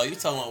juice. Oh, you're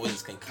talking about with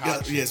his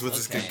concoctions. Yes, with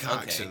his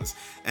concoctions.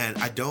 Okay. And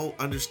I don't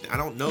understand. I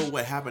don't know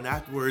what happened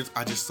afterwards.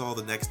 I just saw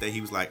the next day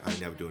he was like, I ain't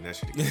never doing that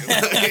shit again.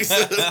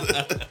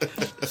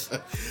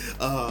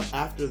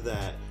 After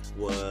that,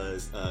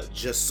 was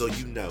Just So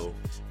You Know,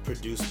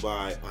 produced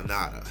by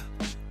Onata.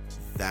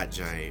 That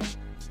giant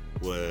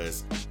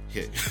was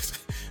hit.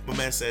 My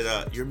man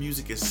said, your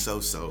music is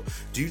so-so.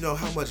 Do you know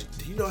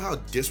how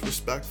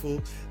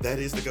disrespectful that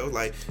is to go?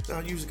 Like, no,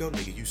 you just go,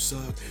 nigga, you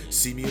suck.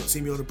 See me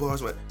on the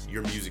bars. But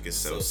your music is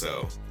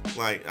so-so.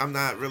 Like, I'm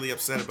not really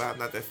upset about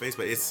not that face,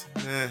 but it's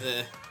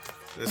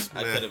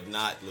I could have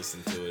not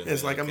listened to it.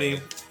 It's like, okay. I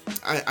mean,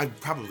 I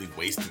probably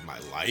wasted my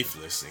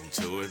life listening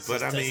to it,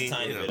 but I mean,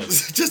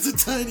 just a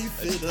tiny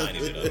bit of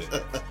it.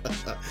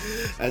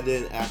 And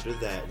then after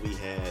that, we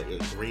had a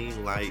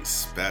green light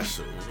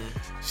special.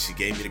 She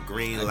gave me the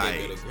green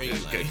light.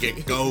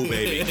 Go,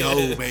 baby,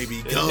 go,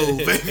 baby, go,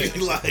 baby,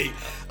 light.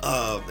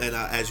 And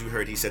as you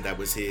heard, he said that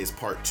was his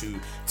part 2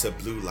 to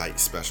Blue Light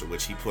special,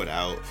 which he put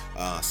out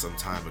some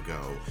time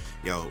ago.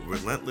 Yo,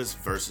 Relentlezz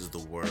versus the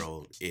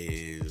World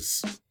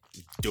is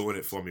doing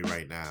it for me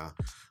right now.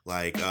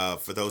 Like,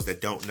 for those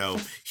that don't know,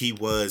 he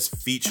was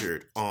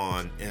featured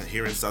on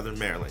here in Southern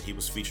Maryland. He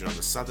was featured on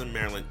the Southern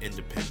Maryland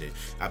Independent.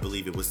 I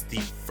believe it was the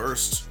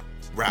first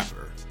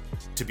rapper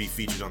to be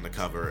featured on the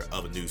cover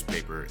of a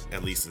newspaper,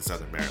 at least in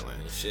Southern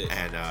Maryland. Shit.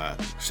 And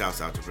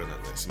shouts out to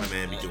Relentlezz. My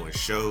man be doing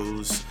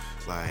shows.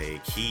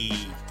 Like,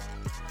 he's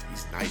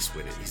nice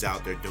with it. He's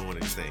out there doing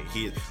his thing.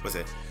 He was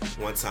at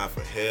one time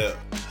for hip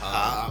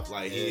hop.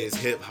 Like, he is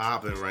hip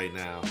hopping right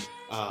now.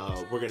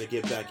 We're gonna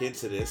get back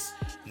into this.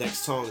 Next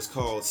song is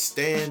called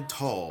Stand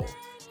Tall,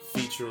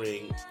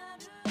 featuring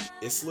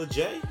Isla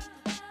J.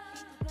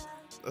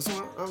 That's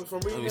what I'm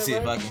from reading. Let me see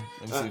if I can.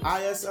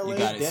 ISLA. You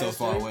got it so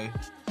far away.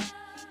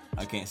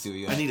 I can't see what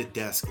you got. I need a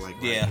desk like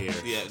right here.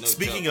 Yeah, no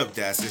Speaking of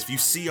desks, if you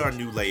see our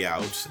new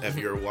layout, if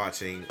you're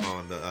watching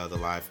on the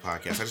live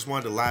podcast, I just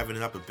wanted to liven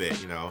it up a bit,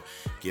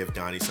 give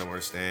Donnie somewhere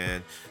to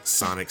stand.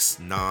 Sonic's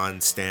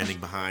non-standing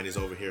behind is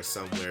over here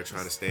somewhere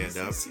trying to stand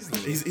up.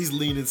 He's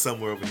leaning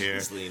somewhere over here.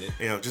 He's leaning.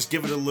 Just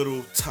give it a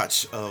little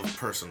touch of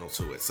personal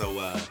to it. So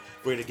we're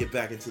going to get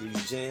back into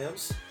these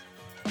jams.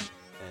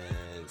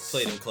 And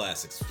play them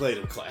classics.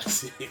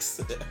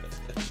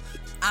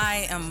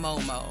 I am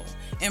Momo,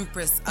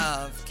 Empress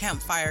of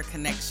Campfire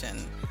Connection,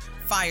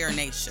 Fire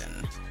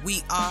Nation.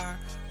 We are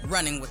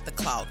running with the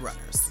Cloud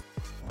Runners.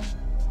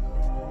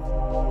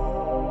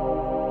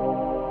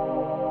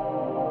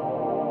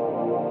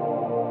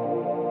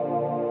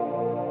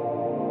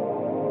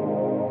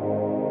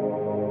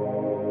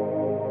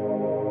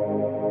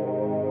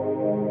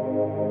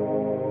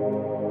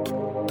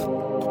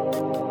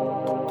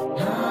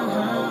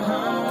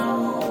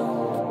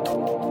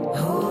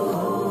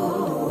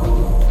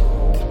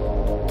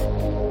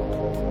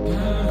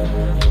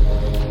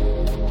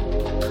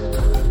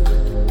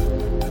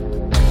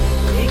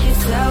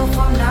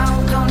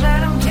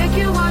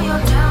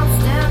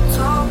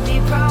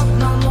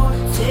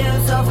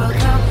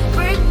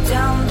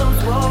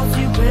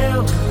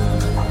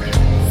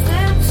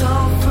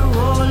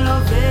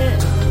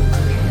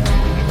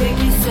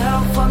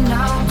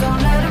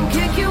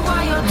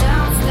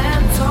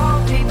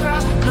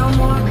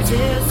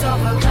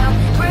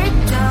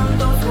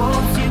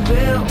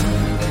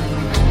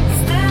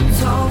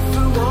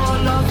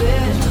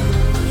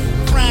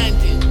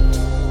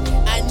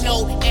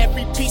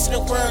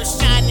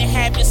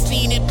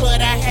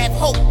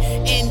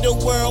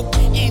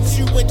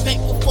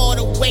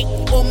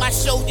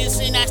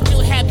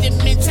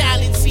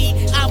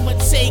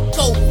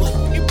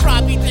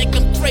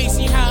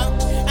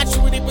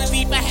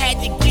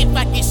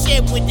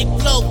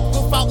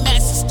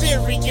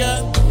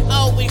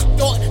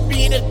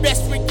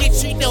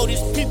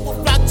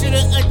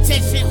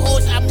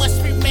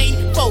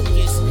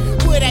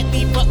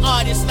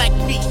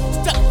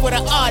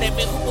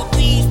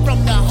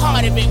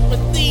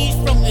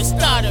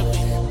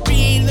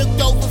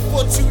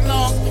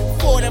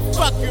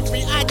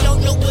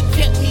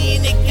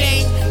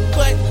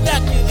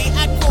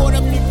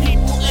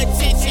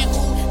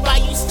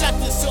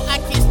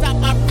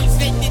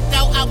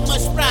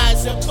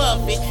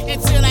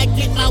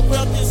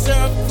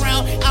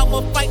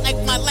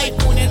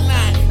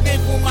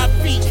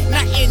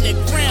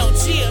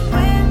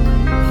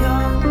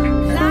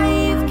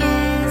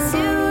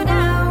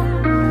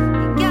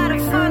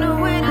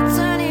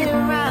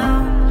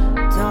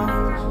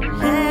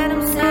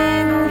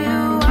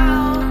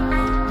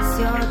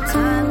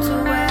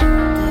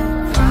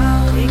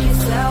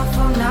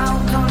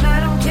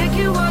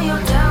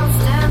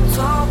 Stand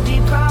tall.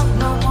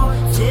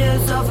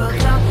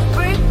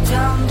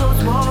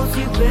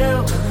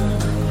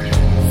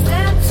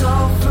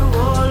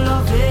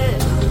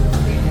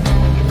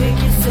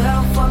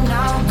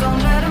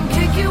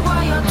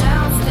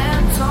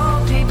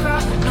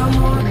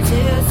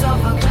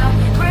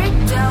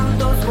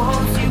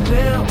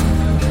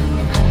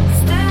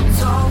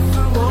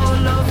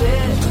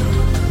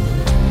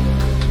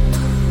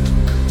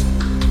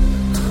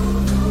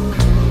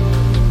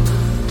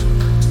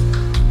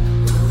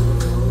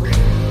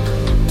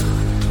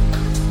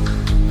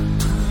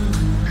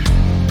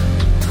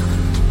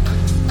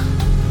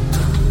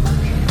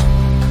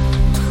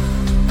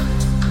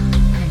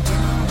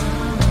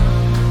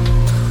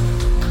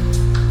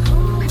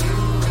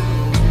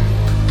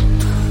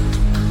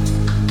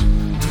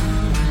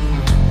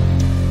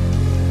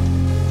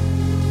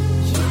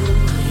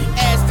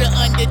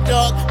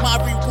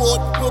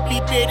 reward will be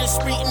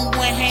bittersweet. In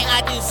one hand,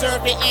 I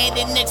deserve it, and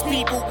the next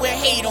people will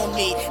hate on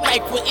me.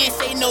 Like what ends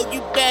say no,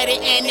 you better,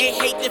 and they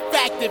hate the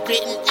fact of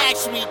it. And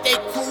actually, they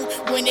cool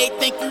when they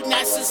think you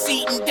not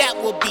succeeding. That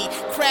will be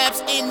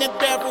crabs in the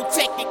barrel.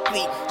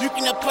 Technically, you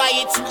can apply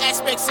it to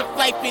aspects of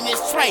life in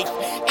its trife,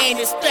 and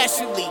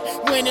especially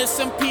when there's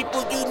some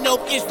people you know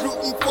is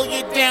rooting for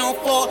your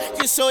downfall,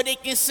 just so they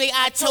can say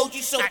I told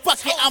you so.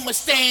 Fuck it, I'ma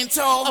stand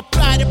tall.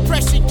 Apply the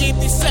pressure, give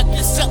the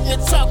sucker something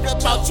to talk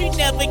about. You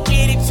never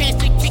get a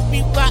chance to kick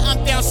me while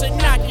I'm down, so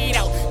knock it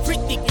out. Quick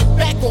to get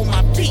back on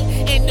my feet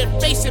in the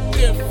face of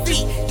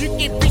defeat. You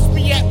can reach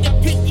me at the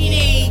peak, it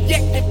ain't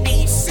yet to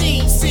be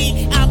seen.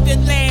 See, I'm the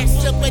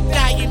last of a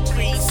dying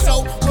breed.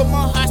 So when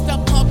my heart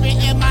stop pumping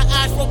and my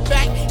eyes roll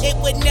back, it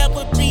would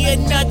never be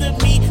another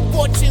me.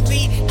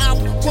 Fortunately, I'm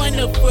one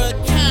of a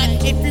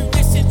kind. If you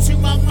listen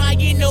to my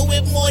mind, you know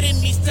it more than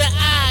meets the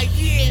eye.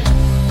 Yeah.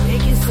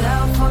 Pick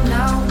yourself up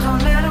now,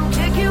 don't let them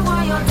kick you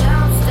while you're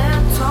down.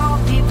 Stand tall,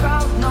 be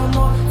proud, no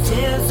more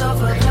tears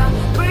of a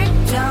cloud. Break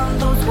down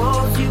those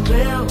walls you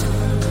built.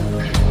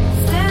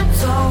 Stand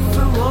tall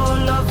through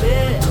all of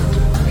it.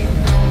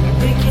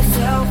 Pick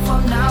yourself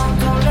up now,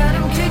 don't let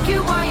them kick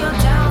you while you're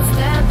down.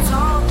 Stand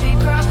tall, be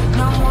proud,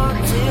 no more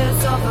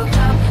tears of a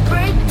cloud.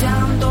 Break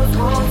down those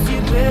walls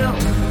you built.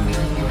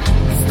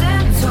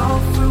 Stand tall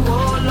through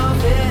all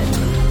of it.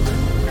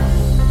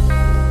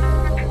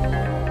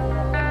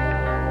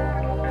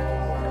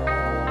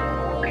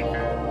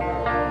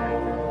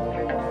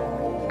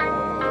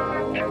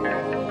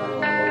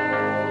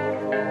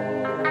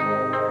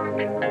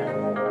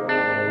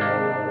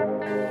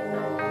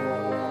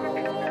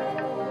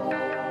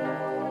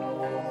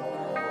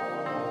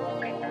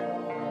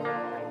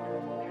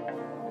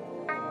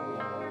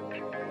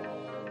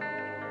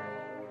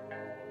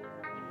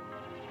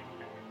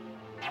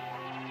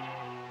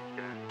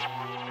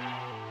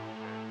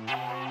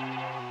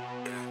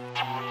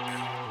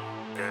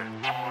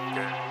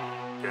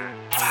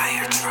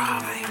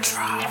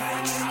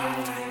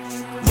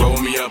 Roll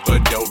me up a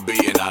dope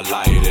beat and I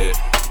light it.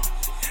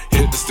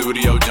 Hit the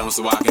studio jump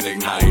so I can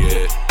ignite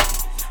it.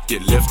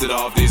 Get lifted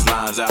off these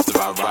lines after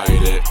I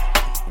write it.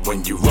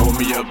 When you roll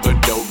me up a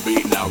dope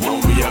beat, now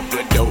roll me up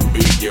that dope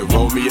beat. Yeah,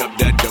 roll me up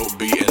that dope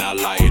beat and I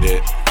light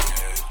it.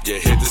 Yeah,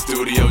 hit the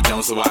studio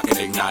jump so I can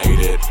ignite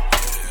it.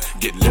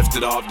 Get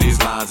lifted off these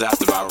lines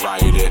after I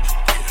write it.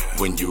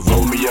 When you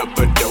roll me up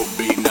a dope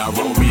beat, now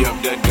roll me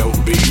up that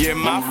dope beat. Yeah,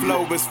 my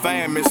flow is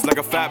famous like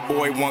a fat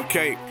boy want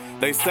cake.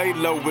 They say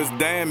low is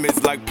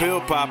damaged like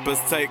pill poppers.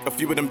 Take a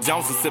few of them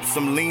Jones and sip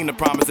some lean. I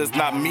promise it's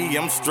not me,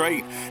 I'm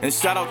straight. And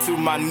shout out to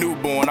my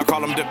newborn, I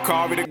call him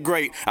Dakari the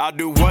Great. I'll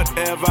do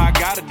whatever I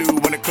gotta do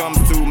when it comes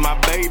to my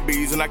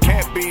babies. And I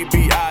can't be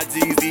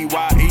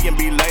B-I-G-Z-Y-E and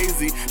be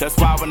lazy. That's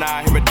why when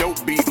I hear a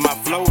dope beat, my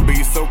flow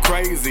be so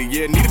crazy.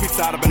 Yeah, need to be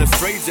tied up in a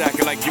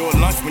straitjacket like your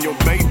lunch when your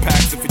babe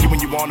packs it for you when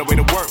you on the way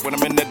to work. When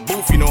I'm in that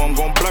booth, you know I'm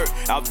gon' blurt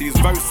out these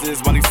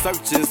verses while he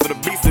searches for the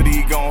beats that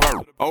he gon'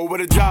 hurt. Oh, what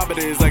a job it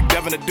is, like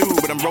Devin the Dude.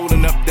 But I'm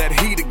rolling up that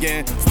heat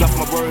again. Stuff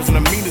my words in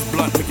the meanest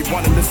blunt, make you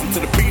wanna listen to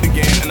the beat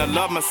again. And I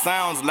love my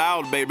sounds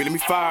loud, baby. Let me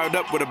fire it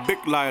up with a big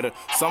lighter.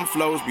 Some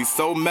flows be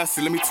so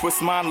messy, let me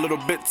twist mine a little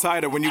bit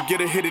tighter. When you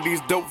get a hit of these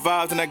dope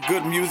vibes and that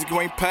good music,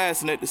 you ain't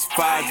passing it. It's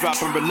fire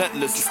dropping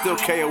relentless, it's still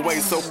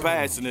KOA so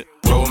passionate.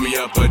 Roll me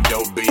up a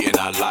dope beat and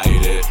I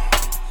light it.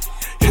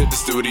 Hit the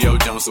studio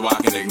jump so I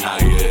can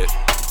ignite it.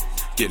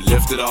 Get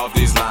lifted off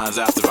these lines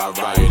after I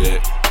write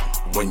it.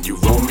 When you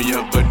roll me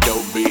up a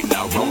dope beat,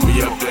 now roll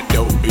me up that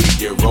dope beat.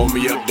 Yeah, roll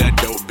me up that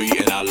dope beat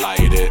and I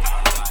light it.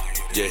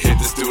 Yeah, hit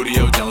the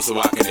studio jump so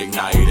I can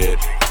ignite it.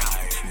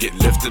 Get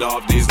lifted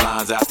off these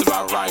lines after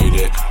I write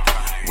it.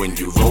 When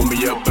you roll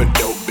me up a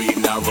dope beat,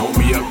 now roll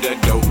me up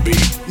that dope beat.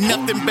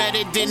 Nothing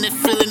better than the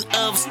feeling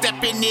of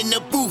stepping in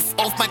the booth.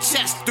 Off my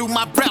chest, through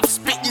my breath,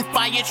 spitting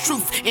fire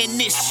truth. And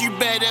this, you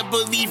better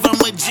believe I'm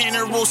a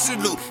general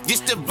salute.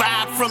 Just the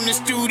vibe from the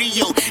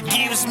studio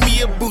gives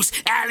me a boost.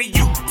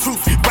 Alley-oop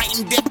proof,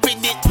 writing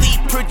definitely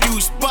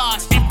produce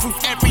bars. Improve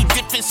every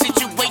different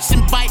situation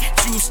by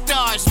 2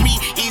 stars. Me,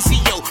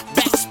 Izzy-O,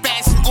 back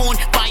spazzing on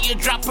fire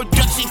drop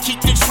production.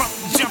 Keep the trunk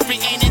jumping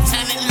and the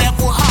talent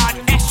level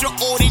hard.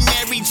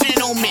 Extraordinary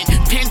gentleman,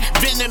 pen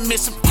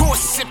venomous. Of course,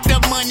 sip the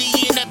money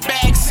in a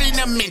bag,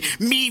 cinnamon.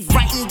 Me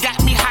writing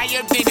got me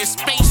higher than a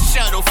space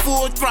shuttle,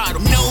 full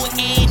throttle. No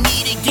air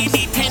needed, give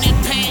me pen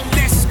and pad.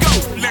 Let's go,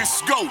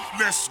 let's go,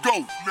 let's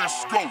go,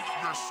 let's go,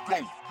 let's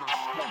go,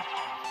 let's go.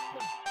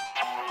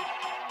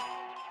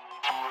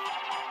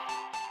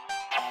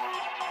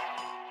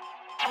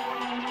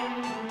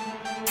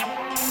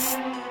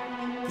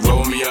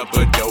 Roll me up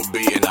a dope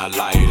beat and I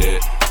light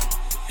it.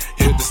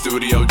 Hit the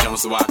studio jump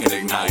so I can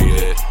ignite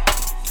it.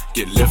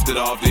 Get lifted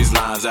off these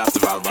lines after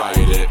I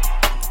write it.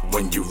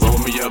 When you roll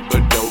me up a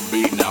dope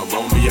beat, now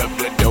roll me up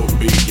that dope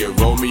beat. Yeah,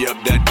 roll me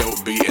up that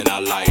dope beat and I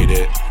light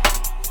it.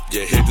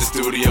 Yeah, hit the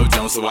studio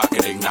jump so I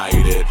can ignite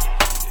it.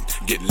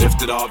 Get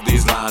lifted off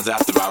these lines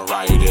after I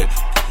write it.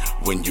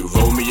 When you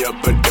roll me up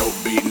a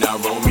dope beat, now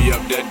roll me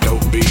up that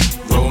dope beat.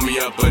 Roll me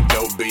up a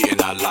dope beat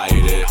and I light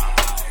it.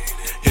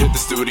 Hit the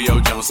studio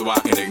jump so I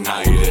can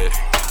ignite it.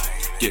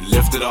 Get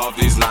lifted off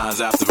these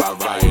lines after I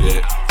write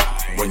it.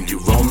 When you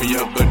roll me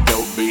up a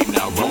dope beat,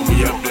 now roll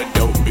me up that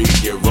dope beat.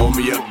 Yeah, roll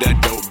me up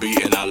that dope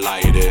beat and I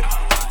light it.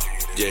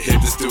 Yeah,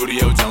 hit the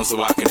studio jump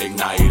so I can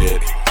ignite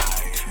it.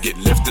 Get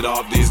lifted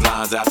off these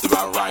lines after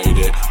I write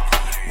it.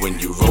 When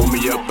you roll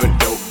me up a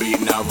dope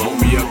beat, now roll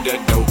me up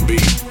that dope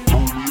beat.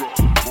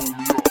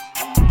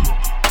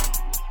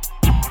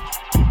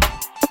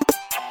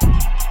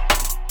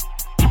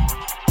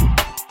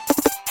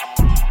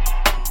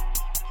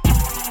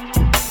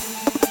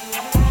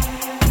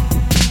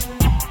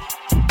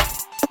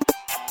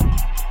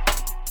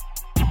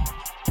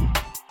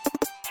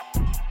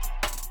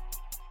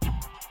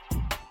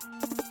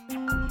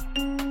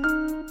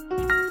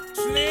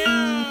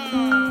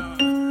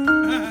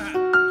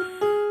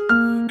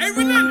 Hey,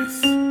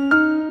 Relentlezz.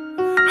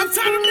 I'm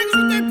tired of niggas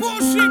with that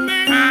bullshit,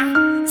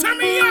 man. Turn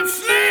me up,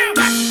 Slim.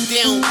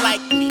 They don't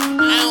like me,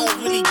 I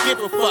don't really give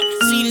a fuck.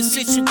 See, the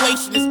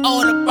situation is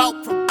all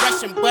about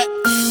progression, but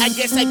I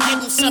guess I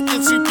give them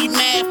something to be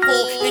mad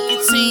for. They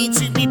continue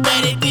to be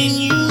better than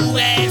you,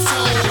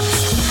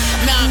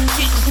 assholes. Nah, I'm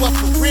kidding, but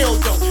for real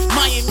though,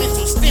 my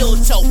mental still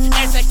toe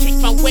as I kick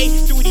my way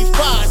through these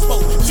bars, bro.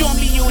 Join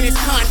me on this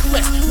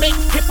conquest, make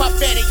hip hop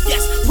better,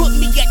 yes. Put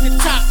me at the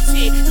top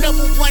tier,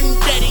 number one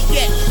better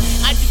yet.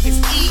 I do this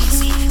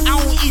easy, I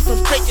don't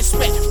even break a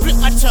sweat. Flip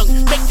my tongue,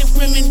 make the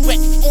women wet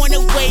on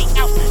the way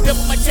out.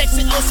 Double my text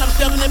and else I'm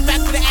doubling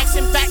back with the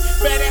accent back.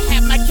 Better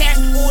have my cash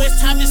or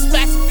it's time to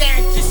splash it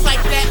down just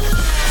like that.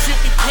 Should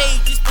be paid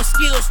just for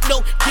skills,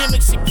 no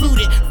gimmicks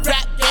included.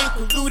 Rap game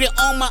polluted,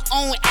 on my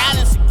own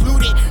island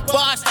secluded.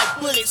 Bars like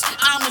bullets,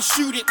 I'ma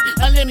shoot it.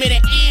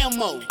 Unlimited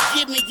ammo,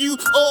 giving you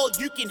all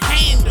you can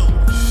handle.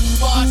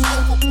 Bars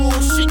over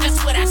bullshit,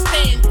 that's what I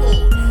stand for.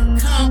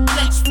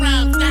 Complex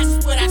rhymes,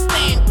 that's what I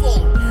stand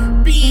for.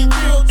 Being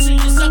real to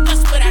yourself,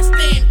 that's what I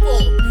stand for.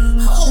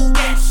 Hold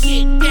that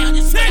shit down,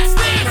 that's what I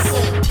stand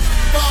for.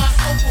 Bars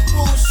over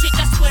bullshit,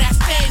 that's what I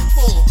stand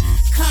for.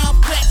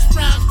 Complex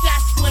rhymes,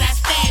 that's what I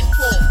stand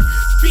for.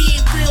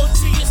 Being real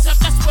to yourself,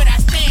 that's what I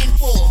stand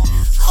for.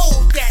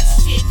 Hold that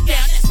shit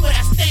down, that's what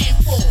I stand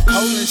for.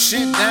 Holding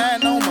shit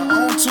down on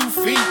my own 2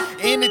 feet.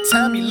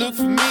 Anytime you look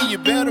for me, you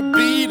better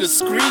be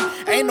discreet.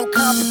 Ain't no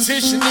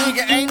competition,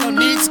 nigga, ain't no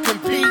need to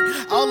compete.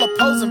 All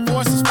opposing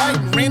forces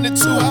fighting, rendered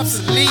too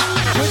obsolete.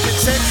 With the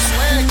Texas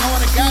swag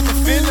on, I got me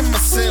feeling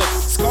myself.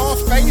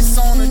 Scarface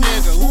on a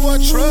nigga, who I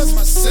trust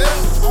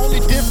myself. Only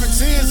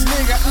difference is,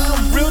 nigga,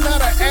 I'm real,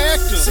 not an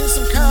actor. Send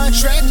some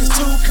contractors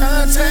to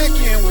contact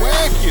you and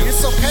whack you.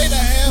 It's okay to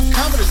have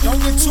confidence, don't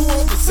get too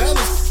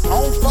overzealous. I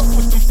don't fuck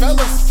with them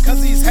fellas,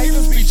 cause these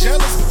haters be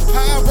jealous.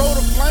 Pyro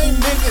the flame,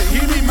 nigga, he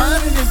be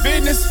minding his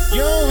business.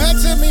 You don't have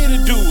to tell me to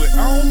do it,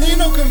 I don't need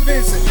no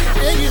convincing.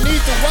 And you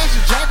need to watch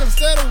your jock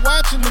instead of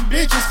watching them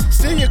bitches.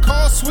 Steal your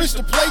car, switch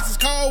the places,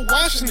 called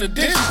washing the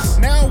dishes.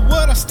 Now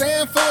what I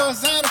stand for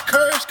is out of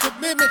courage,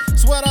 commitment.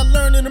 It's what I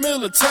learned in the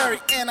military,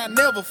 and I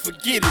never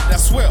forget it, I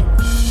swear.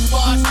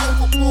 Bars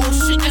over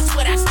bullshit, that's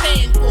what I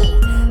stand for.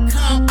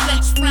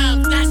 Complex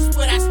rhymes, that's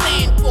what I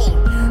stand for.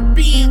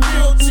 Being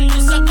real to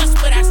yourself, that's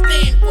what I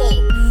stand for.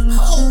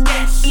 Hold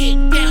that shit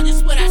down,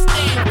 that's what I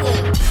stand for.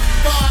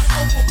 Bars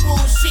over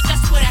bullshit,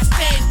 that's what I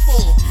stand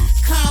for.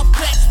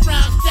 Complex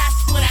rhymes, that's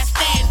what I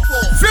stand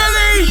for.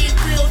 Philly! Being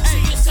real to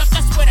yourself,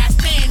 that's what I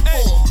stand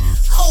for.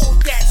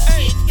 Hold that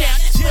shit down,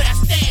 that's what I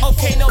stand for.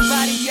 Okay,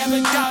 nobody ever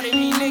doubted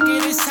me,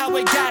 nigga, this how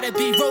it gotta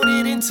be. Wrote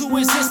it into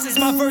existence,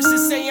 my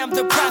verses say I'm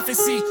the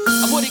prophecy.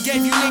 I would've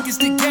gave you niggas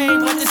the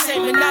game, but this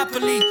ain't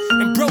Monopoly.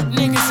 And broke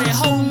niggas and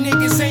whole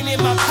niggas ain't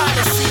in my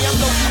policy. I'm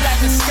low-key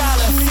like a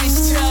scholar,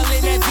 fishtail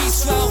in that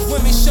V12.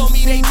 Women show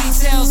me they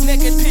details,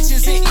 naked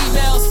pictures and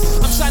emails.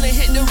 I'm tryna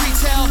hit the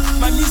retail,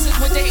 my music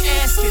what they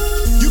asking.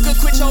 You can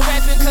quit your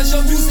rapping cause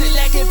your music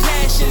lacking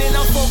passion. And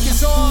I'm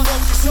focused on,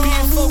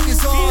 being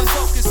focused on.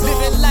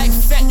 Living life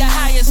at the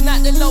highest,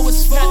 not the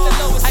lowest form.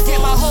 I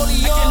get my holy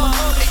on,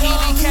 the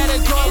elite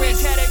category.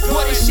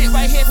 Boy, this shit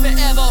right here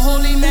forever,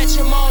 holy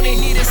matrimony.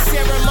 Need a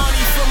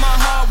ceremony for my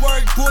hard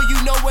work. Boy,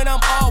 you know when I'm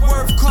all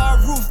worth. Car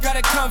roof,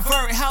 gotta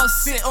convert.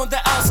 House sit on the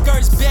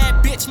outskirts.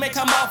 Bad bitch, make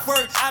I'm off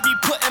work. I be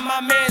putting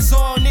my mans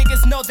on.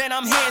 Niggas know that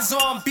I'm hands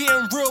on.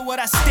 Being real, what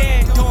I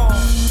stand on.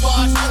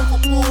 Bars over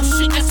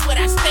bullshit, that's what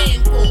I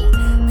stand for.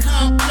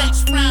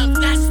 Complex rhymes,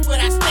 that's what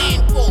I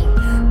stand for.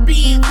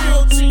 Being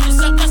real to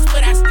yourself, that's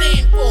what I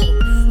stand for.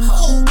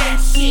 Hold that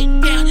shit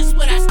down, that's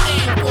what I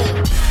stand for.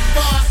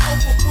 Bars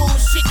over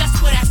bullshit,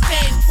 that's what I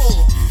stand for.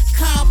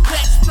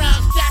 Complex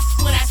rhymes, that's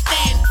what I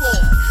stand for.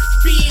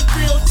 Being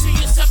real to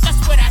yourself,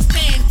 that's what I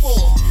stand for.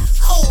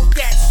 Hold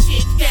that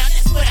shit down,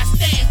 that's what I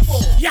stand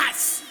for.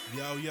 Yes!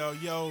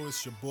 Yo,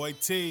 it's your boy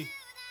T.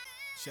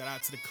 Shout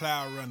out to the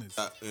Cloud Runners.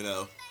 Down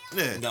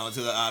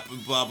to the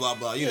blah blah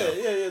blah. You know.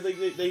 Yeah.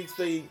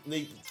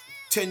 They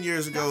 10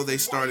 years ago they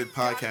started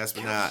podcasts,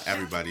 but now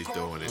everybody's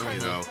doing it. You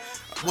know.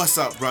 What's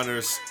up,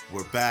 runners?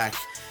 We're back.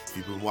 if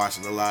you've been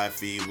watching the live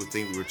feed, the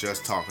thing we were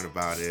just talking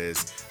about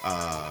is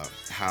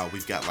how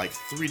we've got like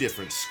 4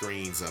 different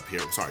screens up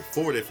here,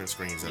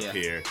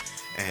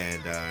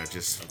 and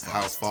just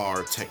how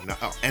far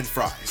and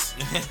fries,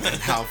 and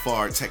how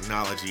far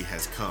technology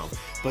has come.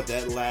 But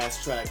that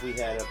last track we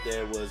had up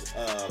there was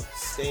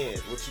Stand,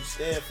 what you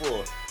stand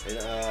for. And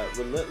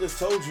Relentlezz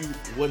told you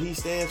what he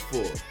stands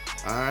for.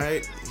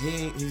 Alright?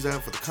 He's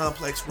down for the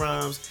complex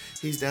rhymes,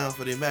 he's down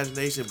for the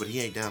imagination, but he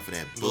ain't down for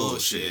that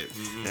bullshit.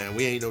 Mm-hmm. And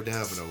we ain't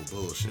down for no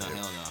bullshit. No,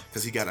 hell no.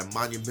 Because he got a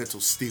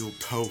monumental steel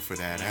toe for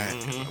that.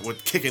 Mm-hmm.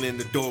 With kicking in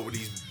the door with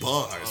these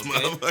bars,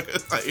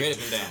 motherfucker. Like,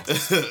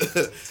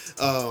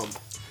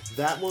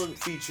 that one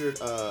featured,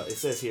 it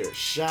says here,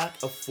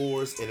 Shaq of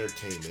Fours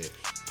Entertainment,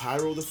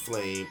 Pyro the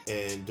Flame,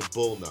 and The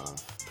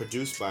Bullknot.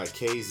 Produced by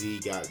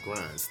KZ Got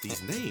Grinds.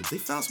 These names, they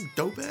found some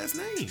dope ass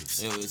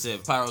names. It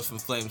said Pyro's from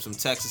Flames from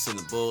Texas, and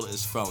The Bull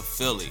is from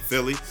Philly.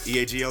 Philly,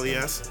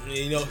 EAGLES.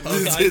 You know, I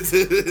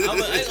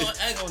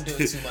ain't gonna do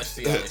it too much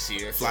for y'all this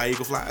year. Fly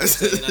Eagle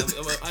Flies.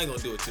 I ain't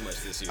gonna do it too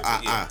much this year.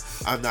 I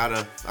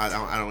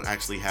don't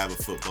actually have a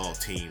football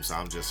team, so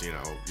I'm just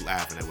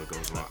laughing at what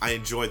goes on. I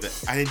enjoy the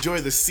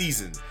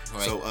season.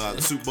 Right. So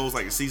the Super Bowl's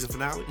like a season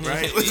finale,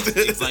 right?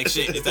 It's like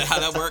shit. Is that how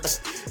that works?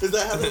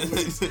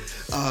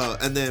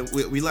 And then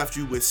we left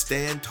you with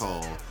Stand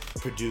Tall,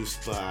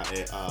 produced by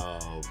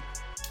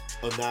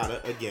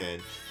Onata again,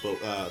 but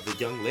the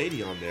young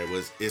lady on there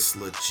was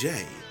Isla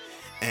J.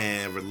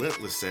 And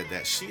Relentlezz said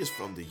that she is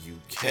from the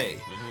UK.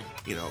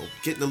 Mm-hmm.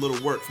 Getting a little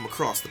work from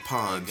across the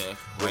pond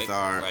with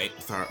our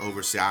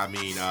overseas.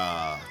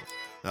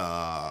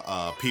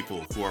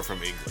 People who are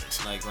from England.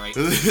 Like, right.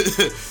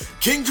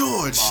 King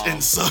George Mom.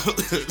 and son.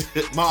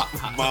 Mom.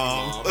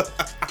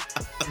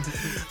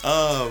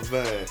 Oh,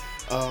 man.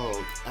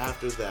 Oh,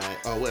 after that.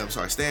 Oh, wait, I'm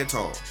sorry. Stand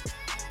Tall.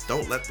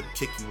 Don't let them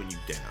kick you when you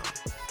down.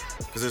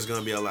 Because there's going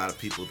to be a lot of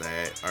people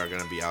that are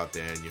going to be out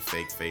there in your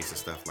fake face and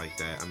stuff like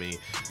that. I mean,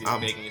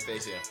 making your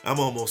face, yeah. I'm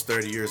almost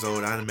 30 years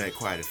old. I done met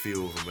quite a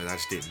few of them, and I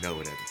just didn't know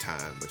it at the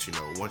time. But,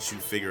 once you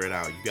figure it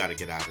out, you got to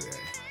get out of there.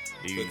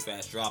 Quick,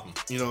 fast, drop them.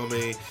 You know what I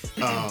mean?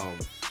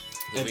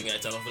 We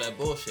got time for that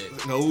bullshit.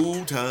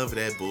 No time for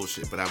that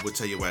bullshit. But I will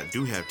tell you what I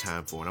do have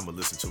time for, and I'm going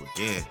to listen to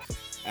again.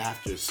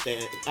 After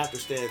Stand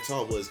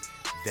Tall was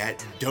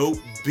That Dope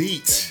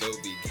Beat.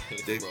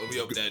 That dope beat. Roll me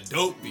up that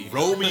dope beat.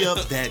 Roll me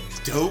up that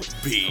dope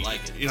beat. I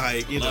like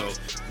it. Like,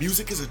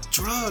 music is a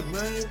drug,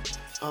 man.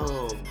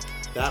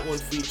 That one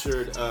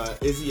featured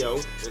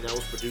Izzy-O, and that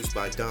was produced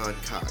by Don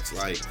Cox.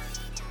 Like,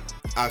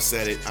 I've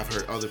said it, I've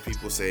heard other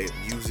people say it,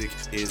 music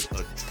is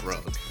a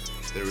drug.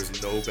 There is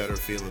no better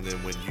feeling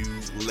than when you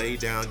lay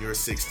down your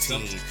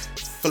 16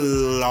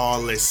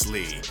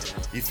 flawlessly.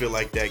 You feel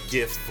like that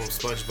gift from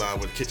SpongeBob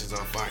when the kitchen's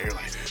on fire. You're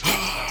like,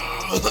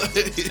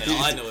 and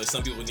all I know is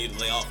some people need to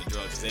lay off the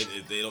drugs. They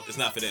don't. It's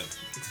not for them.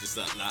 It's just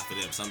not for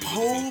them. Some people.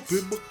 Hope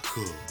in my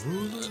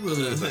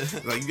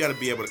cup. Like, you got to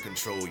be able to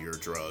control your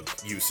drug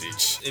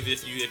usage.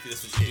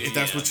 If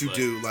that's what you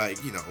do.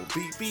 Like,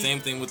 be.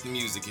 Same thing with the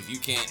music. If you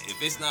can't, if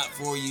it's not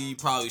for you, you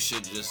probably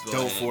should just go.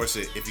 Don't force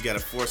it. If you got to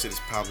force it, it's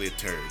probably a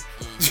turd.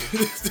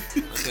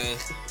 Okay.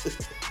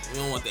 We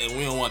don't want that. And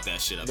we don't want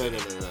that shit up there. No,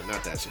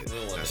 not that shit.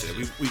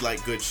 We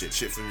like good shit.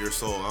 Shit from your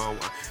soul. How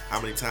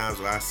many times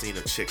have I seen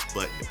a chick's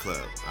butt in the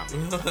club? I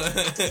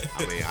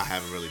mean, I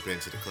haven't really been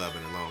to the club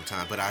in a long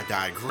time, but I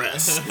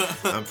digress.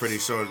 I'm pretty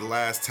sure the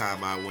last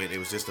time I went, it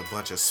was just a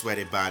bunch of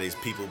sweaty bodies,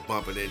 people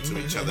bumping into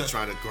each other,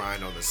 trying to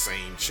grind on the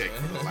same chick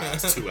for the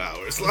last 2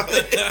 hours. Like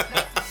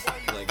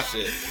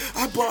shit.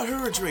 I bought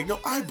her a drink. No,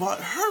 I bought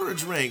her a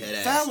drink.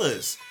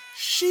 Fellas.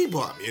 She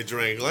bought me a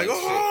drink. Like,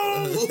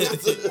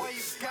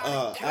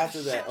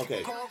 after that,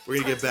 okay, we're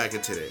going to get back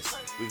into this.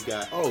 We've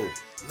got,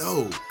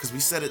 because we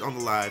said it on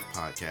the live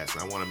podcast,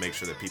 and I want to make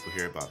sure that people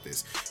hear about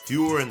this. If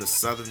you were in the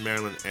Southern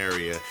Maryland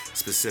area,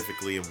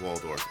 specifically in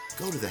Waldorf,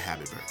 go to the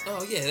Habit Burger.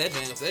 Oh, yeah, that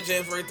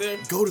jam's right there.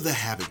 Go to the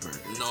Habit Burger.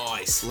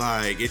 Nice.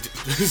 Like, it.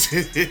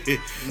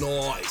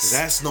 Nice.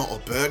 That's not a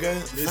burger.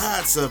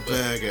 That's a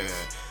burger.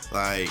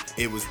 Like,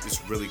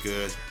 it's really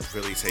good,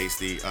 really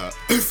tasty.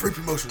 Free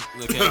promotion.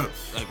 Okay,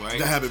 like, right?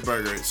 The Habit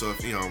Burger. So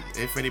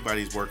if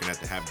anybody's working at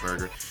the Habit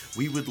Burger,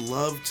 we would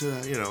love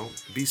to,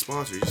 be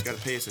sponsored. You just got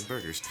to pay us in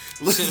burgers.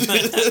 We'd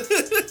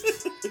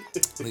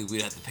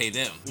have to pay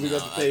them. We'd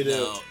have to pay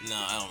them. No,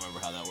 I don't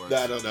remember how that works.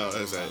 I don't know.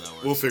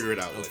 We'll figure it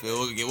out.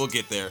 We'll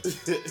get there.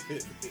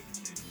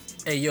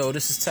 Hey, yo,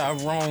 this is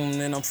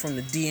Tyrone, and I'm from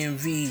the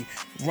DMV,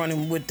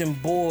 running with them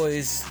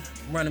boys,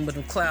 running with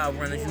them cloud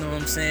runners, you know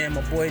what I'm saying?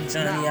 My boy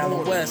Johnny out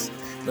of West.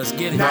 Let's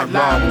get it. Not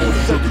live, we'll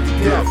shook it to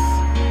death.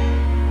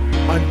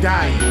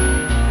 Undying.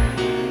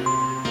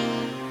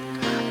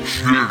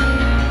 Shit,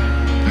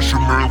 it's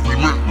your man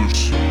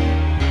Relentlezz.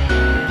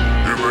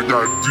 And I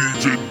got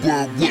DJ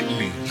Bud with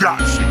me,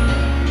 Yahtzee.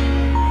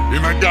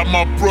 And I got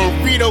my bro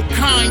Vito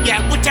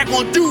Cognac, what y'all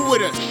gonna do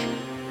with us?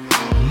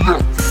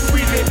 Nothing. We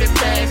living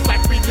fast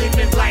like we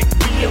living like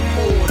we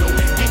immortal.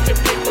 Get your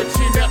paper,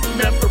 chin up,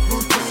 remember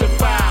root to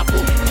survival.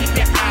 Keep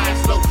your eyes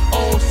low,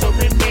 also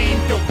remain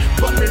dope,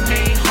 but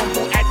remain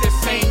humble at the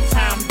same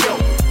time,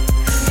 dope.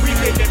 We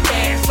living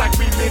fast like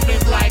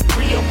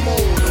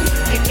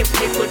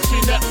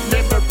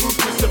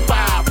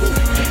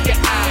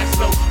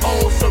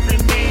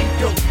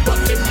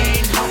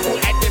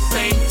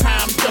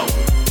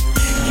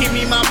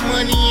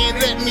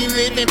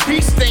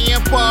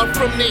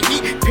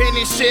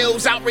shooting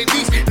shells out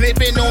release.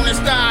 Living on the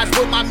stars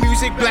with my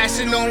music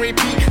blasting on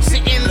repeat.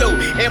 Sitting low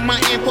in my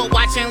input,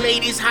 watching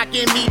ladies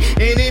hocking me.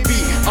 And it be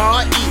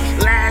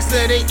R.E. Last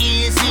of the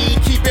easy.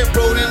 Keep it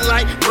rolling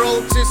like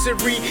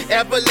rotisserie.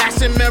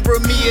 Everlasting member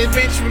me.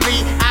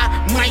 Eventually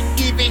I might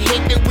even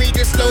hit the weed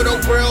to slow the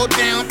world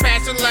down.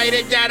 Pass the light,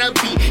 it gotta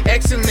be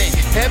excellent.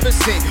 Ever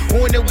since,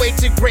 on the way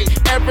to great.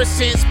 Ever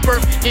since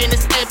birth, and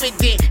it's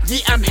evident.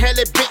 Yeah, I'm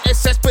hella bit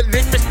obsessed with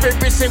liquid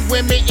spirits and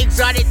women.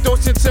 Exotic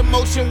thoughts into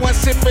motion. One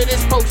sip of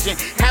this potion.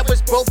 How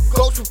it's both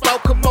goes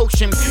without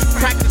commotion.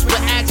 Practice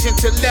with action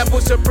to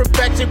levels of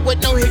perfection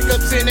with no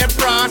hiccups in that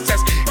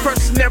process.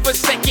 First, never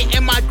second.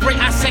 Am I great?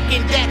 I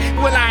second that.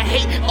 Will I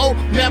hate? Oh,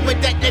 never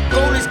that. The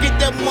goal is get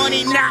the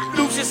money, not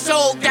lose your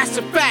soul. That's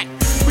a fact.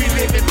 We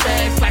living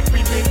fast like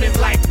we living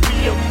like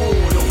we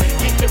immortal.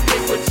 Get the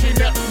paper,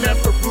 chin up,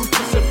 never root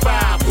to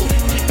survival.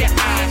 Keep your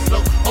eyes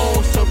low,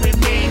 also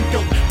remain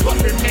dope, but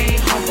remain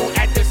humble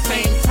at the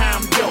same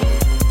time, dope.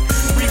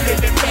 We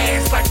living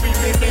fast like we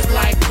living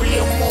like we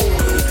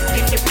immortal.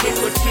 Get the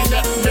paper, chin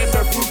up,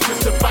 never root to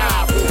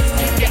survival.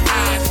 Keep your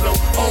eyes low,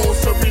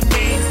 also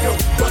remain dope,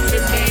 but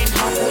remain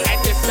humble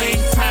at the same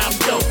time,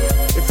 dope.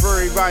 If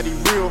everybody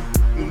real,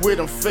 then where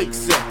them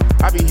fakes at?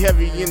 I be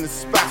heavy in the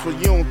spots where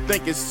you don't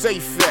think it's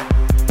safe at.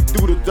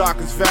 Through the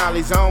darkest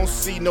valleys, I don't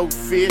see no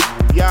fear.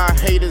 Y'all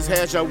haters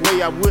had your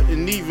way, I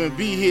wouldn't even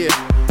be here.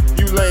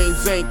 You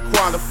lames ain't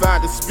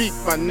qualified to speak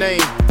my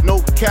name. No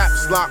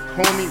caps lock,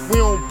 homie, we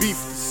don't beef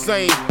the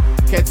same.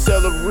 Can't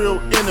tell the real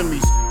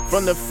enemies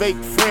from the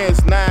fake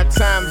friends. 9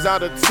 times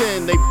out of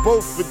 10, they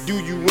both would do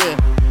you in.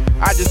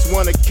 I just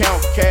wanna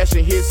count cash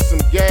and hit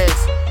some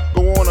gas.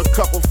 Go on a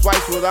couple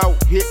flights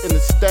without hitting the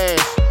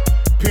stash.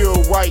 Pure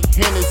white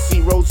Hennessy,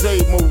 rosé,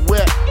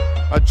 Moet.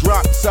 A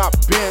drop top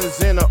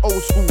Benz and an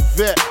old school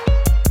vet.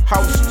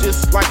 House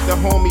just like the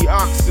homie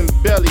Oxen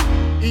Belly.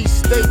 East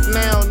State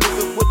now,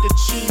 nigga, with the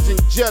cheese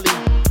and jelly.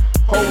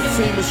 Whole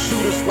team of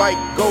shooters like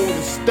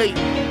Golden State.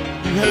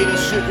 You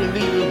haters shouldn't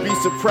even be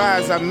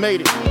surprised I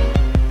made it.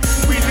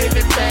 We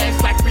living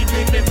fast like we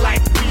living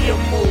like we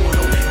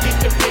immortal. Get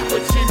the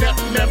paper, chin up,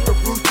 never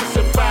root to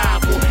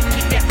survival.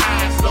 Keep your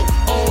eyes low,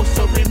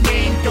 also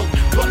remain dope,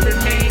 but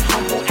remain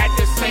humble at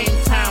the same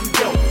time,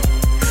 dope.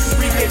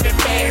 We living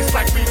fast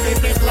like we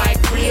living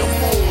like we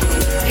immortal.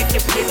 Get the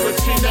paper,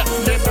 chin up,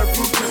 never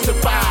root to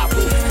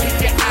survival. Keep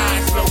your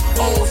eyes low,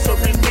 also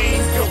remain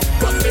dope,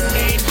 but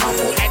remain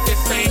humble at the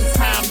same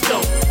time,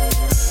 dope.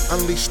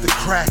 Unleash the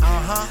crack.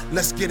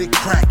 Let's get it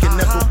crackin'.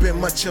 Never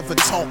been much of a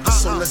talker,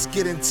 so let's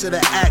get into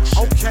the action.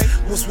 Okay.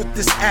 What's with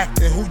this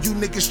acting? Who you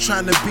niggas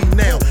tryna be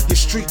now? You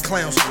street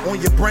clowns on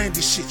your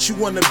brandy shit. You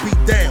wanna be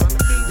down?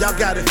 Y'all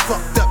got it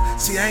fucked up.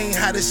 See, I ain't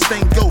how this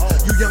thing go.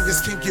 You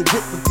youngers can't get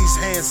whipped with these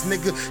hands,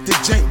 nigga. The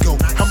Django.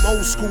 I'm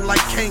old school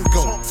like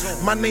Kango.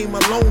 My name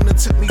alone done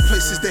took me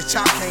places that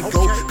y'all can't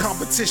go.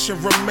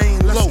 Competition remain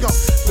low.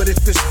 But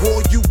if it's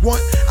war you want,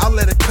 I'll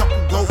let a couple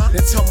go.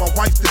 Then tell my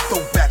wife to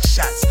throw back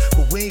shots.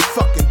 But we ain't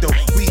fucking dope.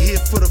 We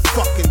here for the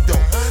fucking dope.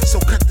 So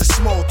cut the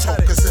small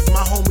talk. Cause if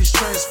my homies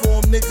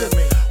transform, nigga,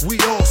 we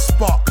all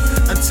spark.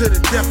 Until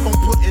the death I'm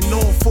putting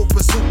on for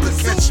bazooka.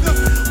 Catch me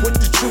with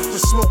the truth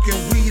of smoking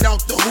weed out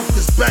the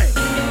hookahs. Bang.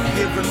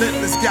 Yeah,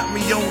 Relentlezz got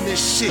me on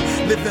this shit.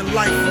 Living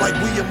life like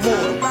we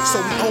immortal. So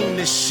we own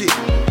this shit,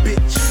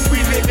 bitch. We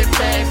living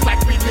fast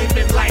like we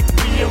living like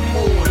we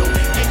immortal.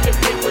 Get the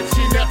paper,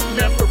 chin up,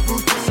 never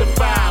root to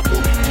survival.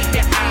 Keep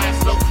your eyes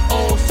low,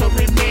 also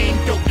remain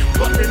dope,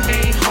 but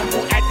remain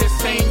humble at the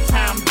same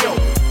time,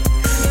 dope.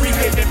 We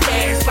living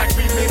fast like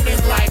we living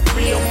like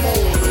we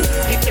immortal.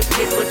 Get the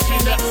paper,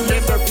 chin up,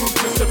 never root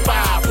to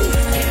survival.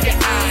 Keep your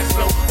eyes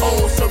low,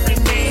 also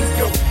remain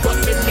dope, but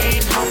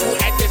remain humble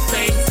at the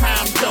same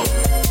time, dope.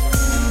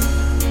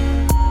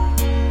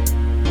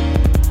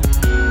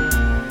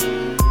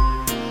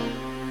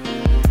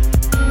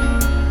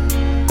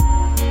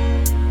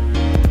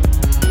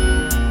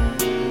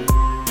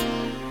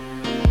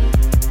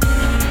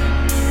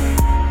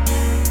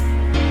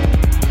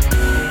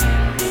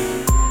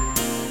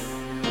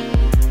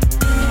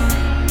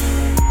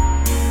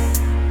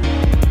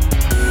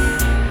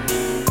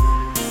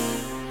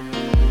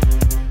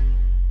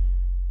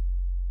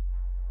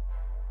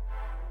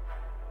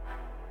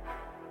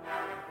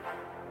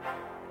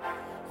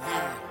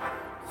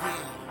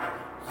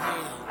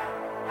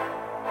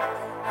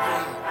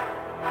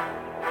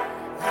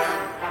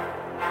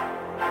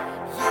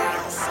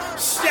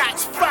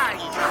 Shots fired.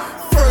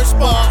 First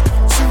bar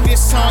to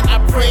this song,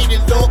 I pray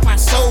the Lord my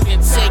soul to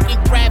take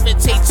and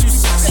gravitate to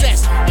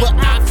success. But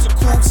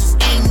obstacles is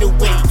in the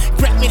way.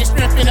 Grant me the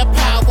strength and the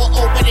power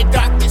over the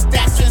darkness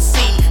that's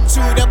unseen.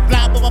 To the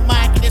blind, but my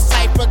mind can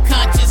decipher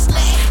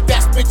consciously.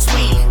 That's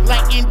between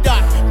light and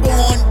dark.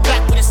 Born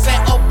black with a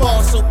set of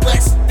balls, so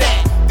what's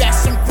that? That's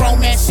some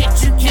grown man shit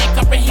you can't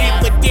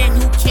comprehend, but then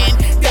who can?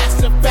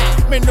 That's a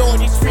fact.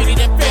 Minorities treated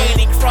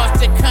unfairly across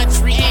the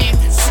country and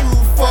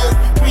twofold.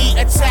 We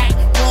attack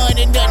one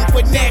and nothing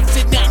but next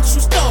to nothing.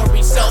 True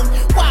story. So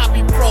why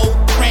we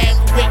programmed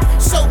with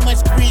so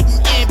much greed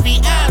and envy?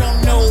 I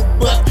don't know,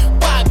 but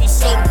why we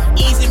so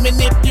easy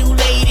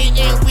manipulated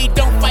and we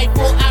don't fight for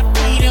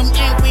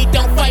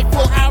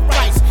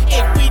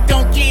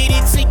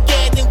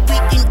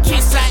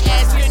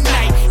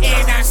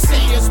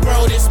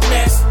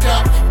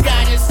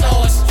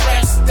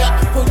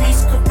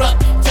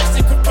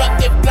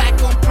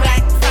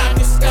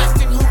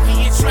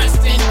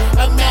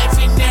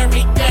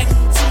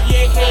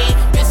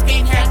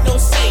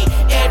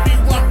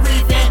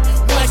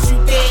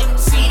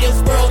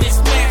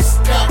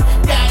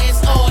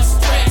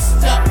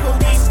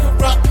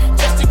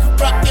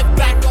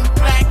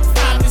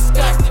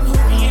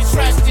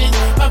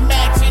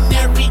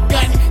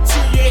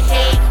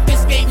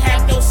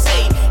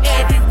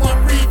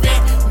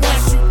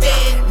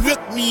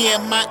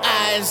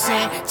eyes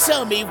and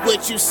tell me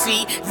what you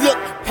see. Look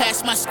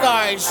past my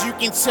scars, you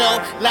can tell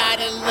lot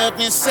of love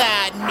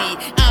inside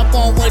me. I'm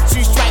on what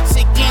you strikes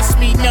against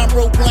me.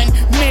 Number one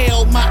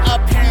male, my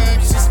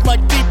appearance is much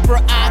deeper.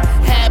 I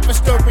have a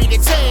story to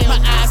tell. My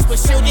eyes were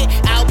shielded,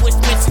 I was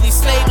mentally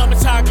slave. I'm a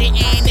target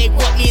and they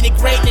want me to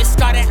greatness.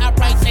 Started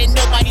outright, ain't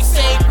nobody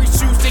saved. We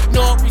choose to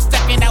ignore, we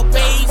stuck in our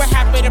ways. We're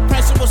happy the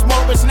principles,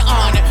 morals, and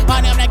honor.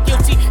 Honor, I'm not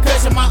guilty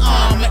cause of my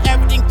armor.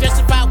 Everything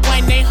justified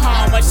when they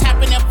harm us.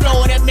 Happened in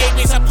Florida,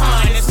 maybe it's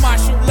upon us.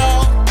 Martial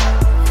law,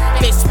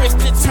 they switched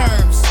the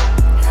terms,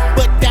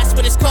 but that's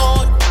what it's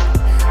called.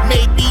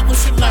 Maybe we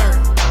should learn.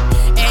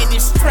 And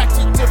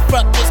instructed to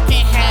fuck this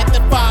can't have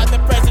the father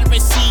present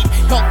receive.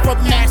 Help from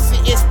master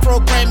is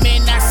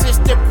programming our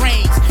sister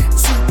brains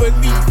to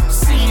believe.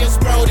 See, this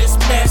world is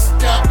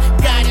messed up,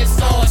 got us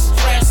all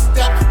stressed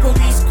up.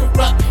 Police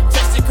corrupt,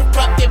 justice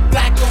corrupted,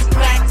 black on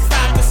black,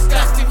 crime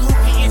disgusting. Who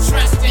can you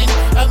trust in?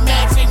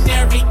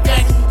 Imaginary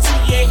gun to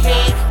your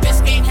head.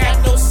 This game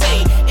have no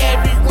say.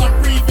 Everyone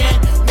breathing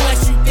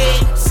once you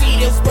dead. See,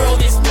 this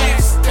world is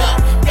messed up,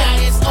 got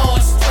us all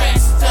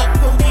stressed up.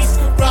 Police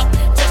corrupt,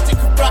 justice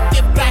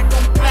corrupted, black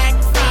on black,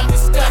 crime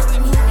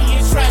disgusting. Who can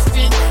you trust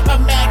in?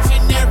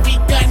 Imaginary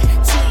gun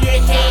to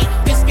your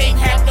head. This game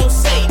have no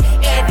say.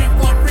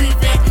 Everyone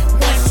breathing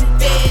once you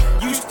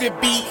dead. Used to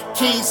be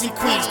kings and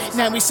queens,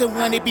 now we some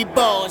wannabe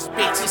boss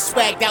bitches,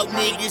 swagged out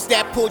niggas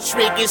that pull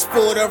triggers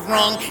for the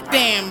wrong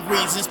damn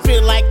reasons.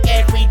 Feel like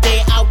every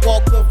day I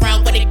walk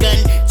around with a gun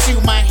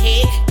to my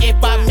head.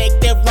 If I make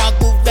the wrong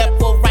move,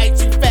 left or right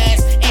too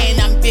fast,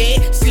 and I'm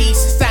dead. See,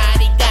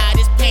 society got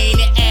us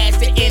painted as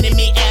the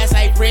enemy. As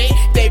I read,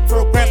 they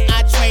program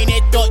I train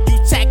it. Thought you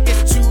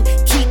tactics to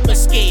keep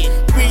us scared.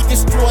 We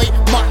destroy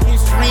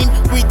Martin's dream,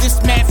 we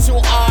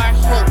dismantle our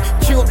hope.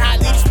 Kill our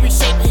leaders,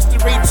 reshape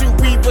history till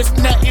we was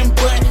nothing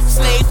but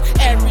slaves.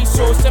 Every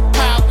source of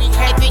power we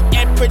had to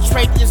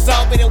infiltrate,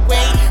 dissolve it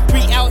away.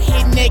 We out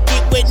here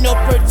naked with no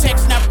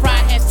protection. Our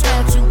pride has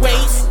turned to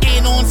waste.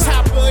 And on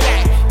top of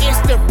that, it's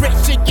the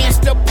rich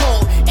against the poor,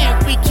 and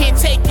we can't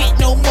take it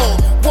no more.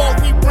 War,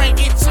 we bring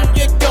it to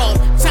your door.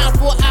 Time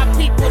for our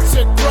people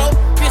to grow.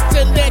 Just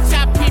to let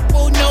our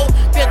people know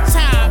the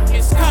time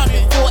is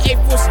coming for a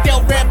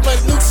full-scale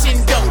revolution,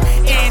 though.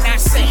 And I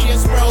say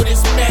this world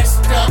is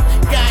messed up,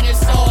 got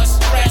us all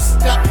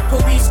stressed up.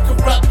 Police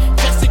corrupt,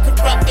 justice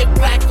corrupted,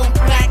 black on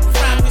black,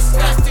 crime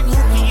disgusting. Who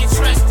can you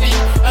trust in?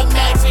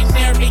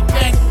 Imaginary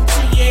gun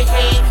to your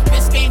head.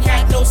 This game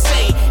have no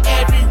say.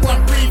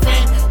 Everyone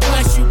breathing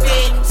once you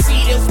dead.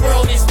 See, this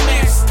world is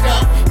messed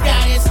up,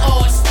 got us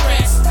all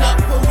stressed up.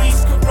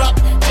 Police corrupt,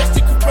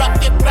 justice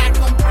corrupted, black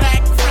on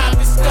black, crime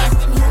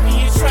disgusting. Who can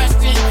you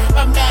trust in?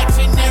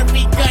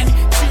 Imaginary gun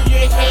to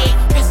your head.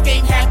 This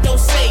game have no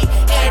say.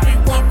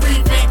 Everyone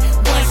breathing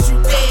once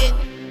you dead.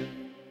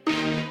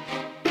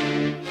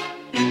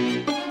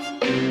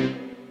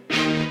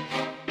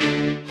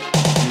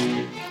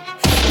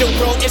 The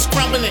world is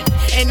crumbling,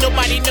 and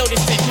nobody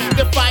noticing.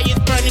 The fire's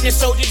burning, the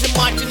soldiers are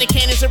marching, the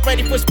cannons are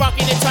ready for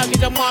sparking, the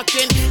targets are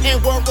marking,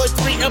 and World War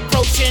III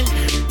approaching.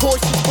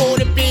 Portions for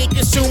the being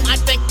consumed. I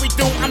think we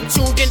do. I'm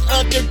tuned in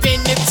other than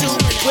the two,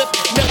 with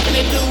nothing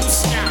to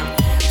lose.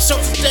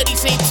 Social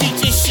studies ain't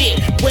teaching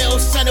shit. Well,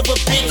 son of a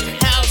bitch,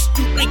 how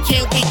stupid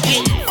can we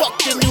get? Fuck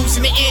the news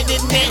and the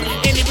internet,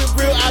 and it be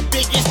real our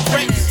biggest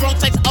threat. Strong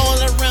sites all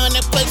around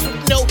the place with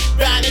no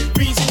valid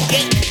reason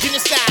yet.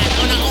 Genocide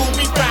on our own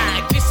we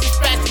ride. This is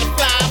fast to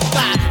fly.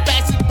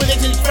 Fast as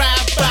bullets and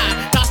drive-by.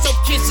 Lots of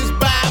kisses,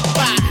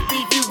 bye-bye.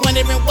 Leave you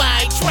wondering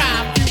why I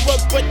try. You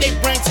work what they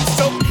bring to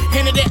soap.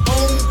 Handle their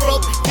own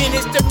rope. Then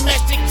it's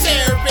domestic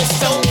terrorists.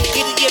 So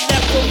idiot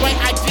left or right,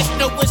 I just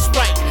know what's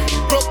right.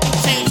 Broken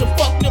chains or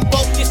fuck them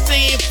both. Just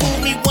saying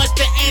fool me once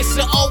the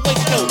answer always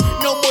no.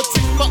 No more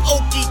tricks for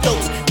okie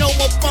dokes. No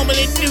more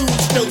fumbling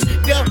news notes.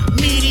 The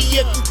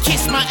media can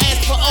kiss my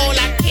ass for all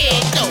I care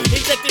though.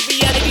 It's like the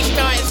reality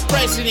star is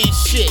president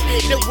shit.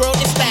 The world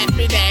is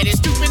laughing at it.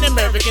 Stupid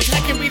Americans.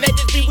 How can we let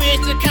this be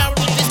weird? The coward,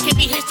 this can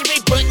be history,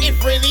 but it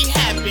really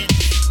happened.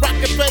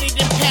 Rockefeller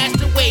then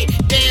passed away.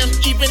 Damn,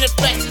 even the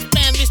fastest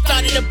family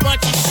started a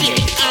bunch of shit.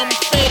 I'm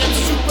fed, I'm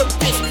super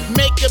pissed.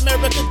 Make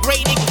America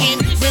great again.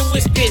 When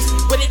was this?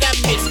 What did I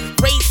miss?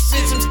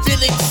 Racism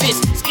still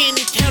exists. Skin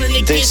counting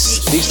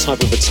against me. These type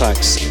of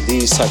attacks,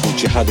 these type of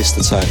jihadist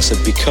attacks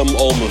have become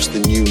almost the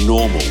new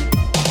normal.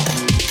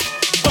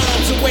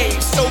 Bombs away,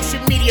 social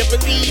media,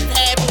 believe,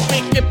 have a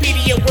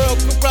Wikipedia, world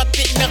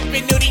corrupted,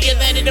 nothing new to your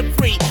land of the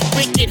free.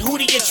 Wicked, who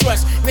do you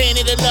trust? Land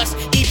of the lust,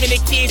 even the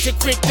kids are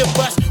quick to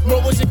bust.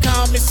 Morals and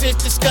common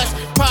sense discussed.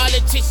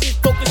 Politicians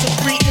focus on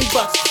breeding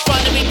bucks.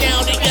 Follow me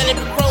down the yellow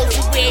road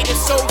to where the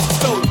soul's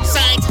sold.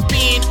 Science is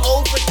being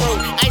overthrown.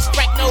 Ice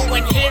crack, no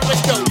one hear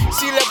us go.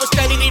 Sea level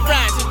steadily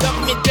rising.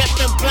 Government deaf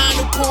and blind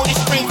who pull the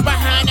strings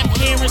behind. I'm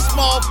hearing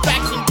small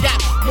fraction that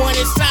one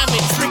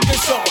assignment trick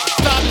us all.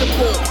 Stop the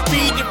poor,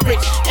 feed the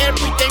rich.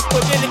 Everything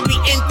politically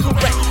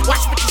incorrect.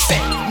 Watch what you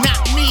say,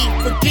 not me.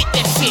 Forget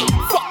that shit.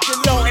 Fuck the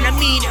law, and I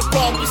mean it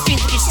wrong. You see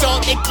what you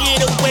saw, they get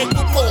away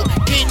with more.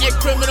 Getting a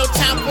criminal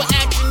time for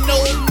action, no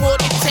more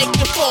to take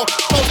the fall.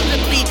 Supposed to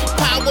be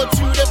power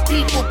to the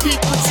people.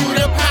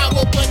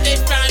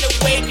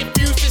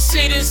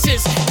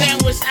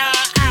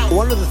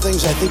 One of the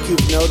things I think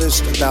you've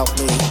noticed about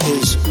me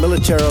is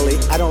militarily,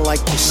 I don't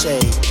like to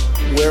say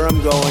where I'm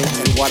going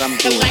and what I'm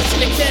doing. The lights in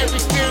the carry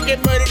still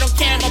get murdered on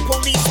camera.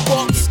 Police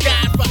walk the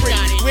sky for free.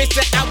 Where's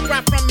the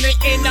outcry from the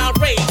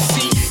NRA?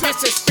 See,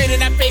 Mr. Spit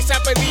in our face,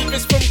 I believe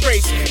it's from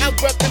grace. I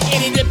welcome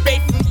any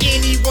debate from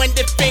anyone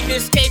defend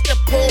this case. The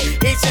pool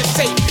isn't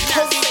safe.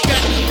 Holy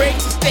gun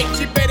breaks the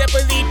stakes. You better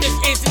believe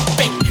this isn't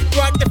fake.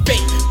 Brought the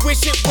fake.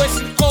 Wish it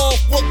wasn't all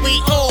what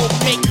we all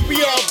make.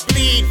 We all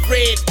bleed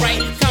red,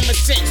 right? Common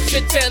sense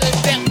should tell us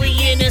that we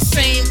in the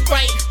same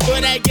fight.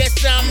 But I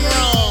guess I'm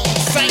wrong.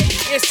 Sight,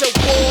 it's a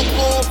war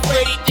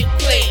already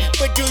declared.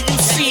 But do you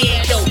see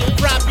it though?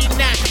 Probably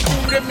not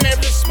through the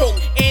mirror smoke.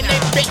 And they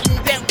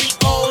betting that we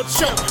all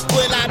choke.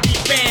 Will I be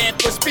banned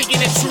for speaking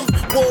the truth?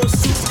 War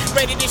suits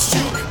ready to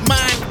shoot,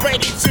 mind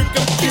ready to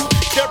compute.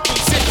 The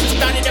resistance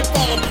started to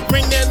form.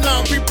 Ring the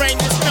alarm, we bring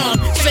the storm.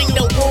 Sing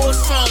the war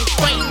song,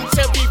 fighting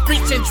till we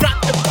reach and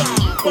drop the bomb.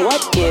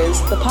 What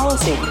is the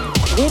policy?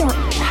 We don't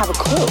have a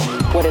clue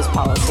what his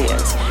policy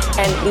is.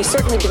 And we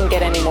certainly didn't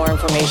get any more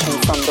information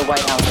from the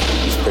White House.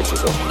 These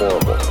pictures are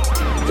horrible.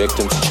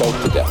 Victims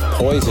choked to death,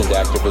 poisoned,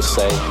 activists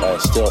say, by a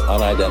still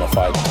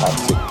unidentified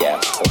toxic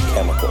gas or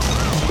chemical.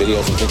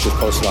 Videos and pictures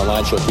posted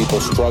online show people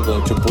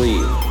struggling to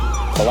breathe,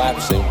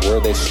 collapsing where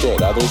they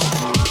stood. Others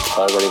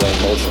already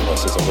laying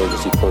motionless as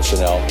emergency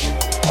personnel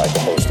tried to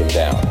hose them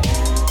down.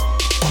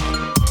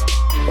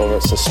 Over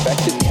a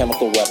suspected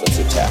chemical weapons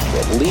attack,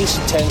 at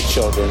least 10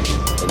 children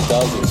and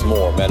dozens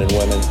more, men and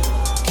women,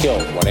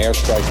 killed when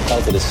airstrikes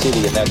pelted a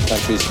city in that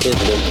country's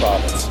Idlib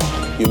province.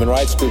 Human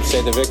rights groups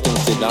say the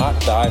victims did not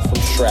die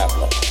from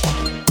shrapnel.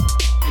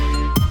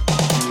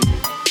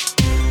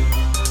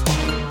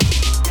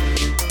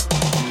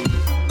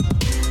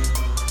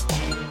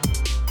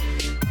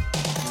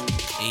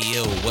 Hey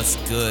yo, what's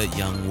good,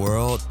 young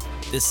world?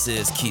 This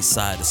is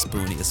Keyside the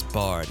Spooniest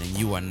Bard, and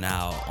you are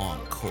now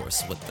on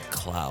course with the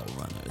Cloud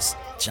Runners.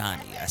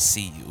 Johnny, I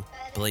see you.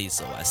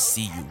 Blazo, I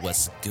see you.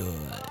 What's good?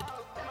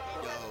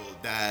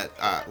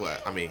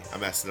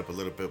 I'm messing up a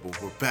little bit,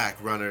 but we're back,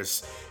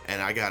 runners,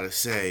 and I gotta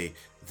say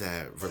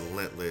that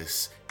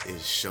Relentlezz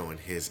is showing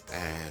his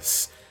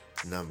ass.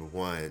 Number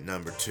one,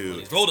 number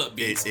two. Rolled up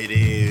beats. It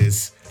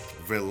is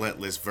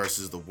Relentlezz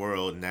versus the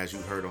world, and as you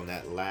heard on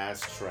that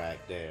last track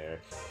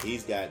there,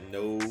 he's got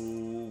no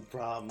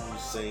problem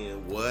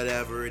saying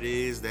whatever it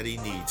is that he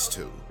needs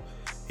to.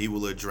 He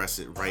will address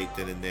it right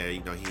then and there.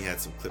 You know, he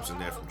had some clips in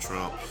there from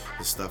Trump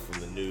and stuff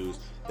from the news.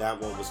 That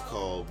one was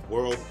called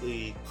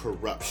Worldly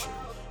Corruption,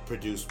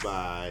 produced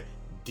by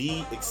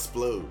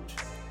D-Explode.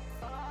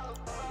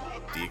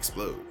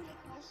 D-Explode.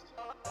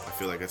 I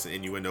feel like that's an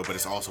innuendo, but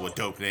it's also a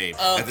dope name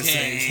at the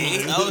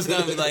same time. I was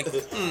gonna be like,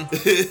 interesting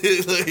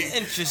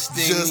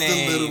just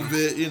name. a little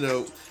bit, you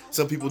know.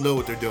 Some people know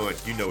what they're doing.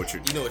 You know what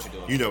you're doing. You know what you're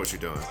doing. You know what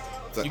you're doing.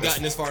 You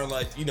gotten this far in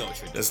life, you know what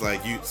you're doing. It's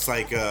like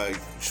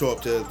show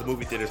up to the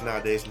movie theaters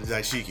nowadays and it's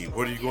like, Shiki,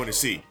 what are you going to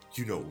see?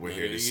 You know what we're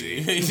here to see.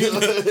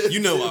 You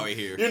know why we're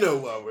here. You know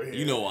why we're here.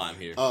 You know why I'm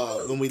here.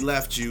 When we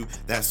left you,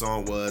 that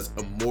song was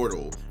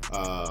Immortal,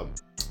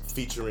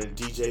 featuring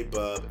DJ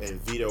Bub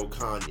and Vito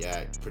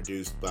Cognac,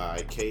 produced by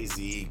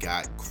KZ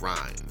Got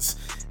Grinds.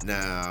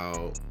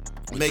 Now,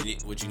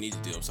 what you need to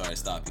do, I'm sorry to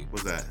stop you.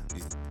 What's that?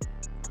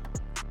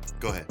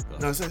 Go ahead.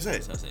 No, say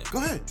it. Go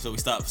ahead. So we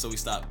stop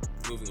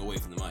moving away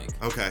from the mic.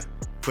 Okay.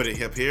 Put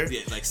it up here?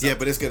 Yeah,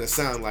 but it's gonna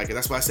sound like it.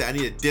 That's why I said I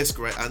need a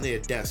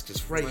desk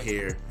just right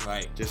here.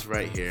 Right. Just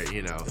right here,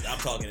 you know. I'm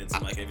talking into the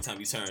mic every time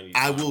you turn.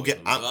 I'm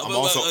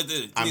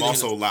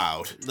also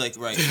loud. Like,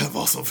 right. I'm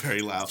also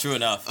very loud. True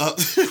enough.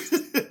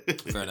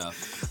 Fair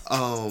enough.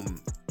 I'm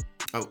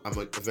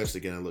eventually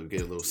get a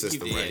little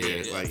system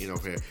here. Like, you know,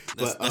 here.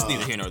 That's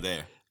neither here nor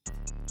there.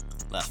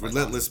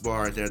 Relentlezz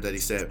bar in there that he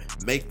said,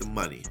 make the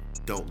money,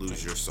 don't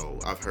lose your soul.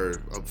 I've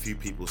heard a few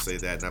people say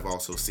that, and I've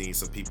also seen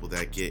some people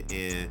that get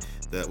in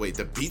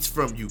the beats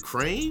from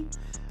Ukraine?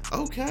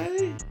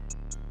 Okay.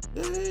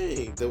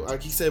 Dang.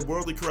 Like he said,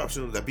 Worldly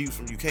Corruption, that beat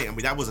from UK. I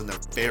mean, that was a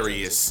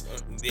nefarious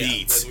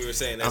beat. As we were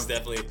saying, that's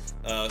definitely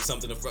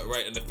something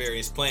right a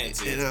nefarious plan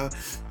to. You know,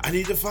 I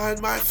need to find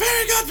my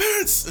fairy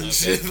godparents and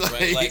shit.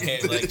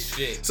 Like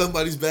shit.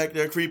 Somebody's back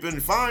there creeping.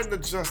 Find the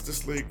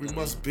Justice League. We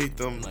must beat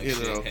them. Like you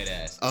shit, know. Head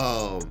ass.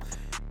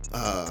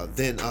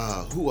 Then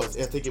who was?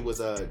 I think it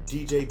was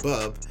DJ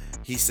Bub.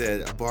 He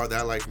said a bar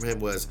that I like from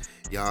him was,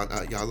 y'all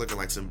looking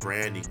like some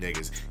brandy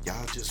niggas.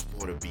 Y'all just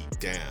want to be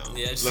down.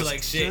 Yeah, just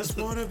like shit. Just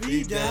want to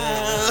be down.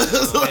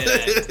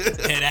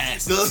 Head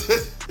ass.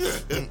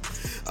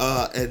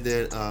 And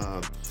then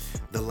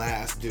the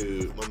last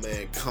dude, my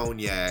man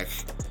Cognac.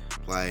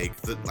 Like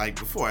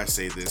before I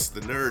say this, the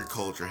nerd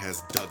culture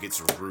has dug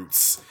its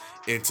roots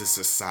into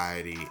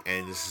society,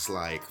 and it's just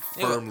like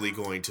firmly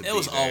going to be. It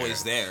was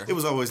always there. It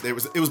was always there.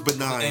 It was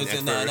benign.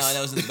 No, that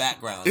was in the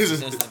background. It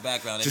was in the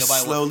background. Just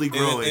slowly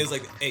growing. It was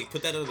like, hey,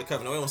 put that under the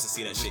cover. Nobody wants to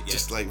see that shit yet.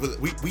 Just like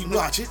we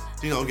watch it.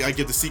 You know, I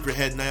give the secret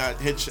head nod,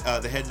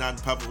 the head nod,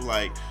 and Papa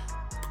like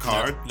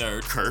Picard,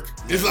 nerd, Kirk.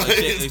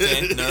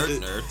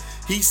 Nerd. Nerd.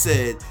 He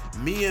said,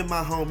 "Me and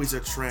my homies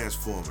are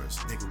transformers,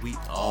 nigga. We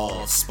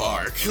all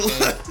spark."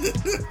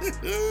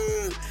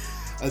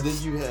 And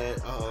then you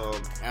had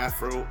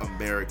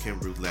Afro-American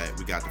Roulette.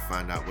 We got to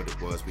find out what it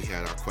was. We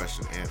had our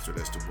question answered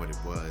as to what it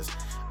was.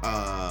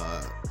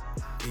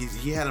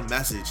 He had a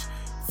message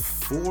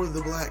for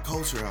the black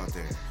culture out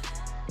there.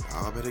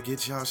 Y'all better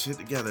get y'all shit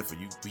together for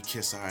we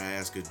kiss our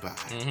ass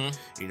goodbye.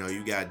 You know,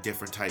 you got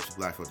different types of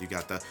black folks. You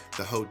got the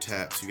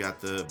Hoteps, you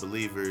got the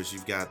believers,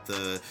 you've got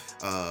the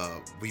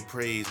we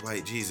praise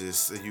white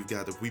Jesus, you've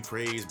got the we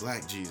praise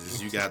black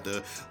Jesus, you got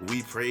the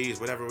we praise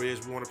whatever it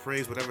is we want to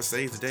praise, whatever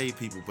saves the day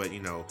people. But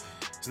you know,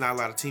 there's not a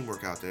lot of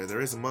teamwork out there.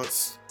 There is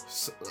amongst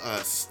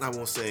I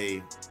won't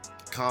say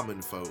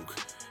common folk,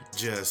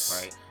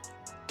 just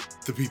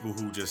the people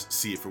who just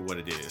see it for what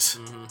it is.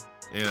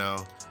 You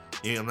know,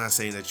 I'm not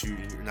saying that you're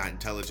not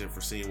intelligent for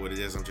seeing what it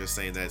is. I'm just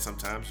saying that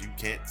sometimes you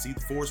can't see the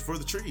forest for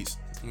the trees.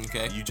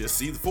 Okay. You just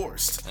see the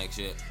forest. Like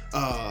shit.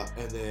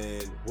 And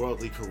then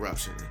Worldly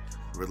Corruption,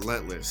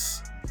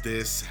 Relentlezz.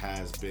 This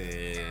has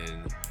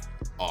been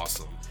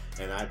awesome.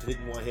 And I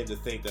didn't want him to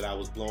think that I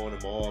was blowing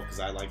him off because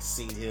I like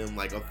seen him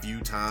like a few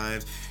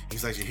times.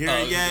 He's like, "You hear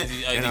it yet?"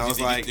 And I was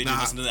like, "Nah." Did you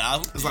listen to the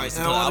album? I was like,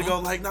 "I want to go."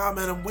 Like, "Nah,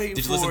 man, I'm waiting."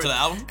 Did you for listen it. to the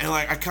album? And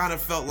like, I kind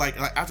of felt like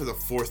after the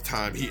fourth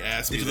time he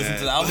asked me, Did you listen that,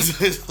 to the album?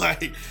 It's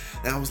like,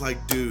 and I was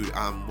like, "Dude,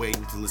 I'm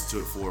waiting to listen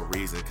to it for a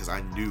reason because I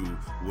knew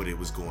what it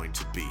was going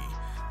to be."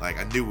 Like,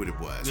 I knew what it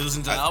was. Did you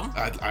listen to the album?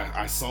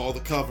 I saw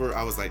the cover.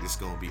 I was like, this is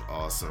going to be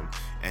awesome.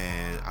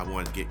 And I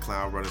wanted to get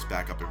Clown Runners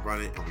back up and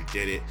running, and we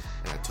did it.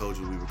 And I told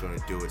you we were going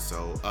to do it.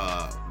 So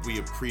we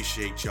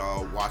appreciate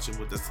y'all watching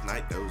with us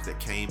tonight. Those that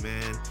came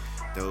in,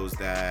 those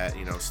that,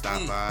 you know,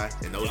 stopped by,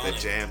 and those that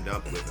jammed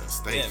up with us.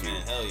 Thank you. Yeah,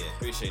 man. Hell yeah.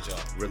 Appreciate y'all.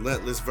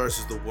 Relentlezz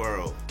versus the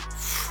world.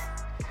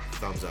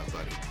 Thumbs up,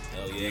 buddy.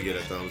 Hell yeah. You get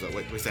a thumbs up.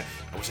 What's that?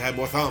 I wish I had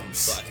more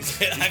thumbs.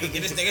 I can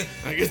get this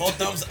nigga 4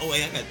 thumbs. Oh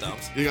wait, I got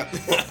thumbs. You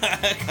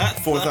got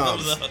 4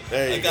 thumbs.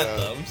 There you go. I got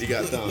thumbs. You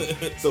got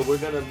thumbs. So we're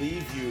gonna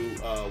leave you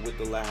with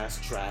the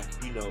last track.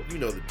 You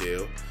know the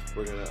deal.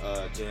 We're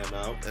gonna jam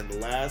out, and the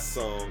last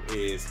song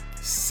is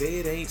 "Say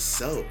It Ain't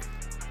So."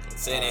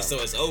 Say it ain't so.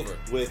 It's over.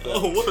 With I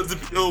wanted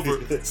to be over.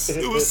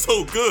 It was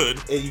so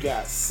good. And you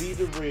got See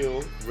the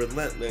Real,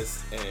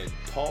 Relentlezz, and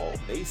Paul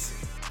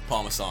Mason.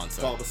 Parmesan,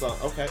 sir. Parmesan.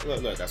 Okay,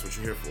 look, that's what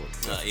you're here for.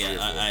 Yeah,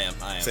 I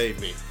am. Save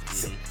me.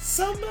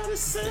 Somebody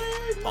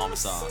save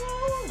Parmesan.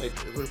 Like,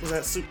 was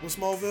that Super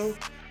Smallville?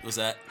 Was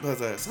that? Was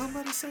that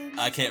Somebody Save Me?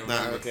 I can't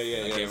remember. Okay,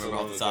 yeah, I can't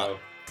remember off the top.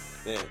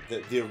 Man,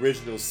 the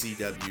original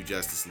CW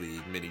Justice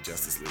League, mini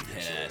Justice League.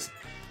 Yes.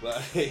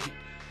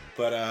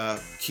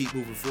 But keep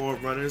moving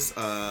forward, runners.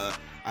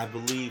 I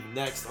believe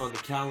next on the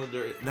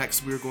calendar,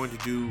 we're going to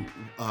do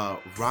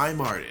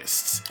Rhyme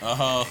Artists.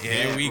 Oh,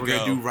 here we go. We're going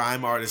to do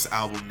Rhyme Artists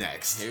album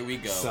next. Here we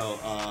go. So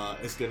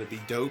it's going to be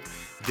dope.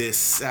 This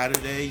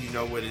Saturday, you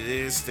know what it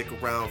is. Stick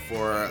around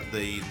for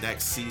the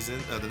next season,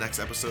 the next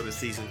episode of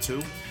season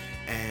 2.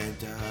 And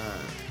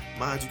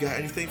Mind, you got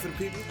anything for the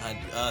people?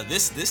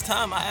 This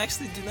time I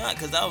actually do not,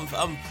 because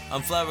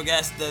I'm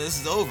flabbergasted that this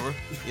is over.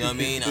 You know what I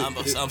mean?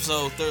 I'm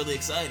so thoroughly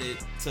excited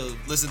to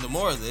listen to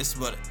more of this,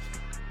 but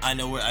I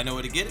know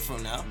where to get it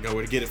from now. You know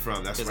where to get it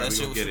from. That's right. That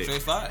shit was some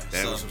straight fire.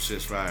 That was some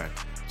shit fire.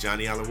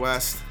 Johnny Allen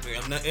West.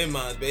 I'm not in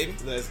mine, baby.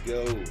 Let's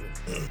go.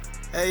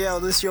 Hey yo,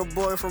 this your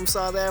boy from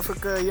South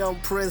Africa, Young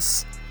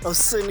Prince of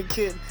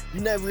Syndicate,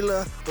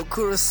 Nebula,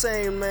 Okura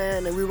Sane,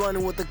 man, and we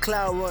running with the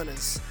Cloud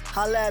Runners.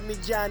 Holla at me,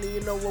 Johnny,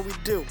 you know what we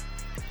do.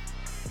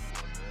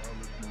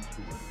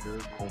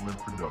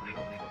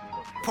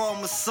 Paul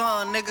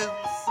Masson, nigga.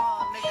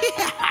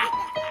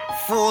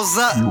 Fools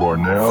up. You are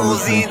now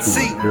Fools listening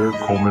ENT. to a Eric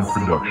Coleman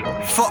production.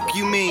 Fuck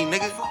you mean,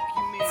 nigga.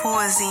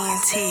 Fools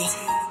ENT.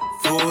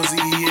 Fools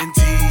ENT.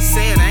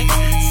 Say it ain't.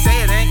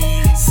 Say it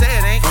ain't. Say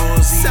it ain't.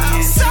 Fools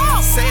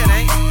ENT. Say it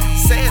ain't.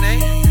 Say it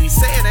ain't.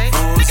 Say it ain't.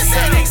 Nigga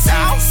say it ain't. Say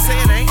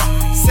it ain't.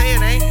 Say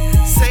it ain't.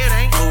 Say it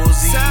ain't. Fools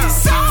ENT.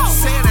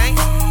 Say it ain't.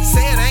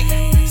 Say it ain't.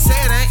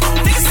 Say it ain't.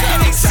 Nigga say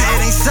it ain't. Say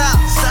it ain't so.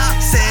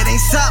 Say it ain't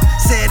so.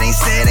 Say it ain't.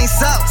 Say it ain't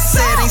so.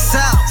 Say it ain't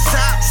so.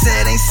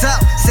 Say it ain't so.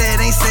 Say it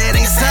ain't. Say it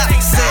ain't so.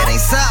 Say it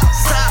ain't so.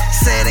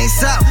 Say it ain't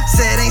so.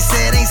 Say it ain't.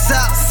 Say it ain't so.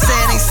 Say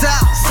it ain't so.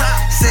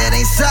 Say it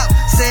ain't so.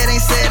 Say it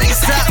ain't. Say it ain't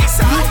so.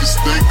 Niggas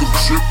think I'm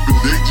tripping,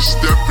 they just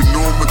stepping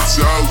on my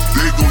toes.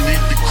 They gon'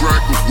 need to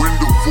crack a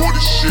window for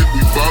the shit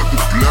we bout to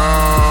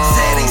blow.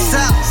 Say it ain't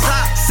so.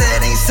 Say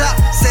it ain't so.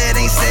 Say it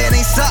ain't. Say it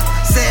ain't so.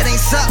 Say it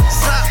ain't so.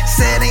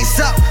 Say it ain't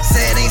so.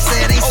 Say it ain't. Say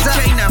it ain't so.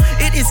 Okay, now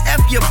it is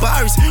F your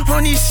bars.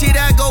 On this shit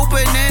I go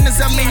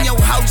bananas. I'm in your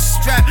house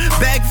strap,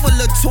 bag full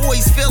of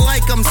toys. Feel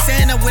like I'm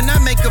Santa when I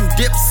make them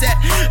dip set.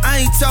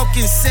 I ain't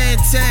talking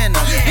Santana.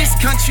 This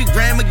country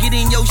grammar get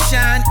in your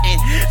shine, and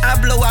I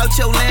blow out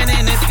your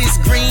lantern. If it's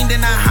green,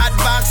 then I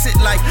hotbox it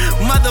like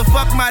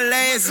motherfuck my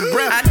last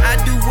breath. I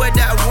do what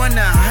I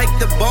wanna, hike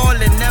the ball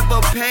and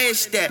never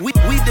pass that. We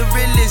the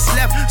realest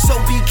left, so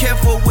be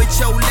careful with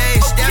your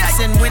last steps.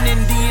 And winning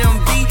from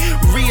DMV.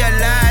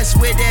 Realize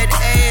where that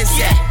ass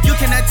at. You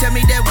cannot tell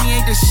me that we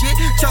ain't the shit.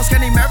 Charles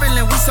County,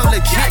 Maryland, we so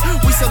legit.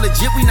 We so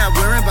legit, we not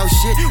worrying about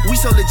shit. We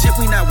so legit,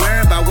 we not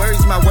worrying about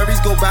worries. My worries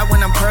go by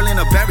when I'm pearling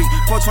a berry.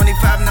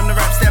 425 and I'm the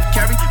rap Steph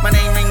Curry. My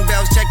name ring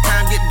bells, check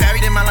time, get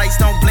buried. And my lights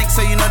don't blink,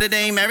 so you know that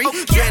they ain't married.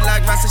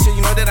 Dreadlock Rasta, so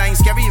you know that I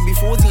ain't scary. It be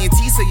 4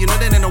 TNT, so you know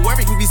that ain't no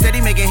worry. We be steady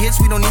making hits,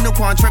 we don't need no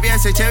contrary.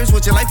 I say cherish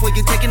what your life will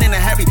get taken in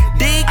a hurry.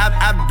 Dig,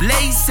 I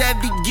blaze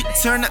savvy, get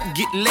turned up,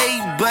 get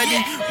laid,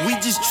 buddy. We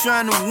just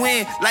trying to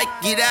win, like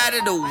get out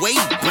of the way,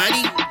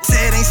 buddy.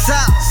 Say it ain't so,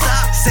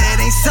 say it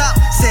ain't so,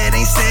 say it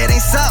ain't so, say it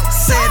ain't so,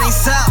 say it ain't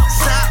so,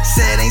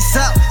 say it ain't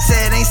so,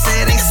 say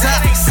it ain't so,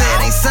 say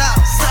it ain't so,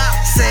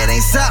 say it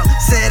ain't so,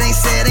 say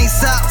it ain't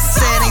so,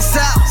 say it ain't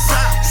so, say it ain't so,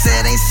 say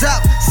it ain't so,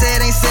 say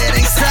it ain't so, say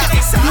it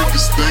ain't so.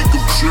 Niggas think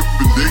I'm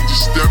tripping, they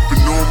just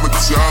stepping on my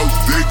toes.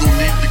 They gon'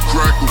 need to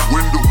crack a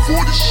window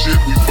for the shit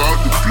we bout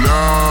to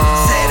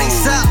blow. Say it ain't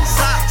so,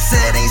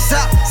 say it ain't so,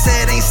 say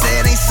it ain't so,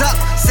 say it ain't so,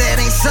 say it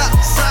ain't so,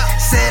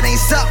 say it ain't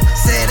so,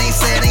 say it ain't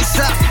so, say it ain't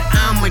so.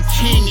 I'm a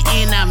king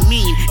and I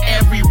mean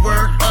every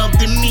word of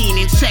the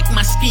meaning. Check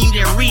my scheme,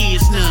 there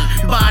is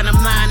none. Bottom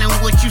line on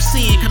what you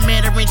seeing,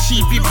 Commander in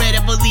Chief, you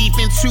better believe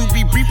in to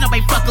be brief.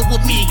 Nobody fucking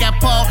with me. Got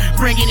Paul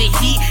bringing the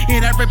heat,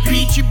 and I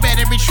repeat, you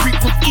better retreat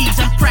with ease.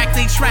 I'm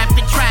practically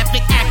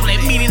traffic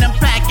accolade, meaning I'm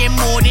packing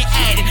more than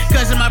added.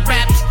 Cause of my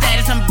rap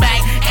status, I'm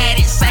back at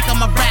it. Psych,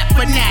 I'm a rap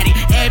fanatic.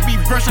 Every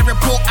verse I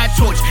report, I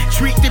torch.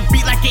 Treat the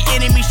beat like an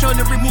enemy, show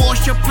the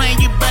remorse. You're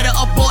playing, you better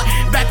abort.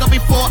 Back up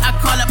before I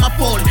call up my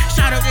phone.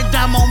 Shout out to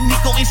Damo,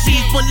 Nico, and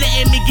C's for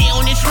letting me get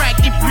on this track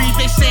and breathe.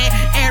 They said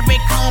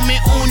Eric Coleman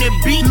on the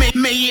beat.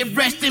 May it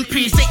rest in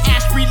peace. They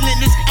ask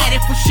Relentlezz, add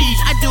it for cheese.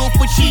 I do it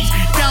for cheese.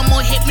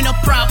 Damo hit me, no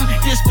problem.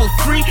 This for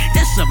free.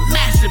 That's a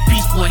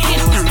masterpiece for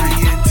history.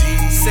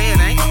 Say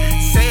it ain't,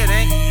 say it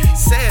ain't,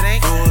 say it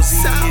ain't.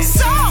 Say it ain't,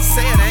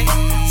 say it ain't,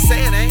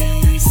 say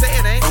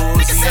it ain't.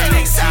 Nigga say it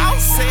ain't so.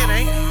 Say it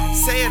ain't,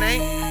 say it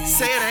ain't,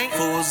 say it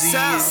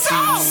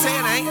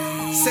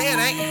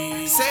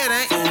ain't. Say it ain't, say it ain't, say it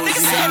ain't.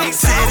 Nigga say it ain't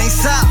so. Say it ain't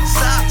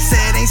so,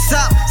 say it ain't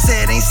so,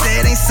 say it ain't, say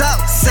it ain't so,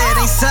 say it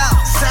ain't so,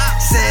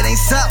 say it ain't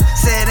so,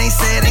 say it ain't,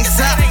 say it ain't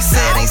so,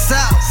 say it ain't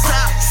so,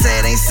 say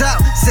it ain't so,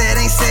 say it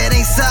ain't, say it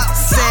ain't so,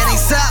 say it ain't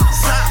so,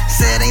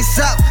 say it ain't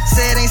so,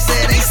 say it ain't, say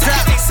it ain't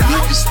so.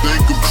 Niggas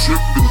think I'm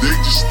tripping, they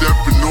just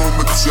stepping on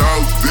my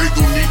toes. They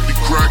gon' need to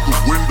crack a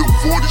window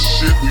for the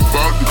shit we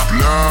bout to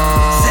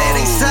blow. Say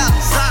it ain't so,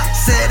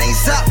 say it ain't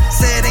so,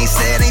 say it ain't,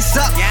 say it ain't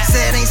so,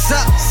 say it ain't so,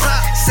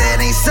 say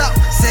it ain't so,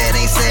 say it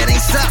ain't, say it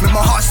ain't so. With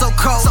my heart so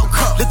cold,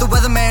 let the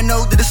weatherman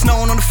know that it's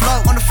snowing on the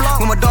floor.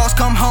 When my dogs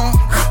come home,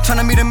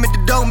 tryna meet them at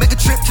the door, make a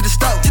trip to the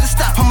stove.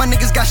 All my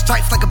niggas got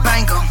stripes like a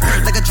bango,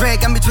 like a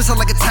drag, got me twisted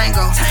like a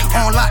tango.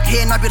 On lock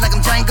here and I be like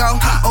I'm Django.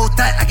 Oh,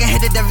 that I can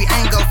hit it every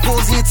angle.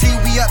 Fools ENT,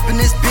 we up in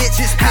this bitch.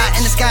 High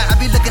in the sky, I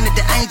be looking at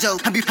the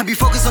angels. I be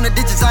focused on the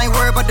digits, I ain't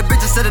worried about the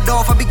bitches. Set it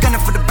off, I be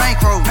gunning for the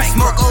bankroll.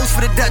 Smoke O's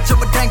for the Dutch,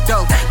 up a dank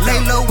dough. Lay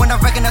low when I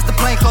recognize the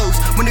plain clothes.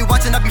 When they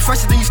watching, I be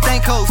fresher than you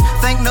stank hoes.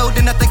 Think no,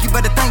 then I think you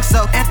better think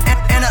so.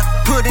 And I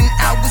put in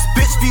hours,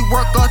 bitch, we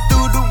work all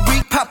through the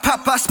week.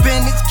 Pop, I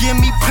spin it, give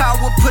me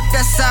power. Put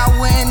that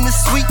sour in the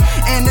sweet.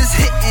 And it's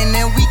hitting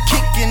and we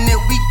kicking it.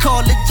 We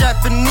call it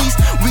Japanese.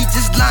 We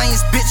just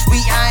lions, bitch, we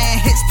iron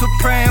hits,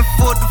 preparing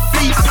for the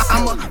feast.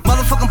 I'm a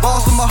motherfucking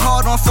boss with my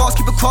heart on sauce.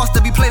 Keep it crossed,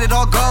 that be played it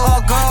all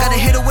gold. Gotta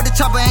hit it with a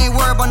chopper, ain't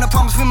worried about no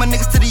promise. Free my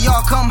niggas to the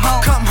yard, come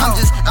home. I'm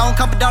just, I don't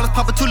copy dollars,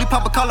 pop a toolie,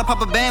 pop a collar,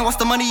 pop a band. Watch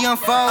the money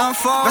unfold.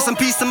 Rest in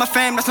peace to my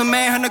fam, that's my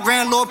man, 100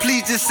 grand. Lord,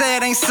 please just say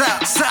it ain't so.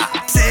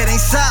 Say it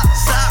ain't so,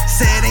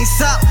 say it ain't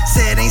so,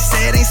 say it ain't,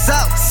 say it ain't so,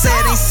 say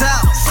it ain't so,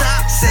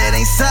 say it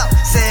ain't so,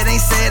 say it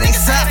ain't, say it ain't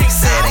so,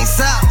 say it ain't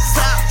so,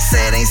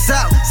 say it ain't so,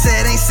 say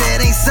it ain't, say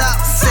it ain't so,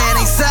 say it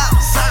ain't so,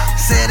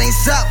 say it ain't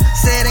so,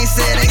 say it ain't,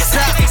 say it ain't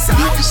so.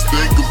 Niggas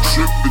think I'm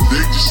tripping,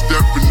 they just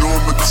stepping on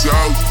my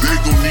toes. They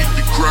gon' need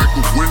to crack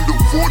a window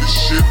for the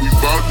shit we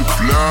bout to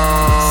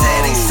blow. Say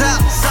it ain't so,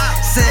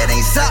 say it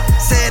ain't so,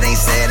 say it ain't,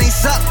 say it ain't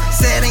so,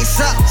 say it ain't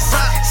so,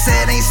 say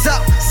it ain't so,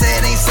 say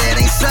it ain't, say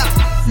it ain't so.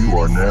 You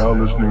are now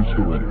listening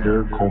to an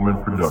Eric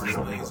Coleman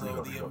production.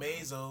 The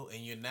Amazo,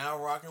 and you're now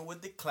rocking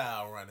with the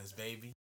Cloud Runners, baby.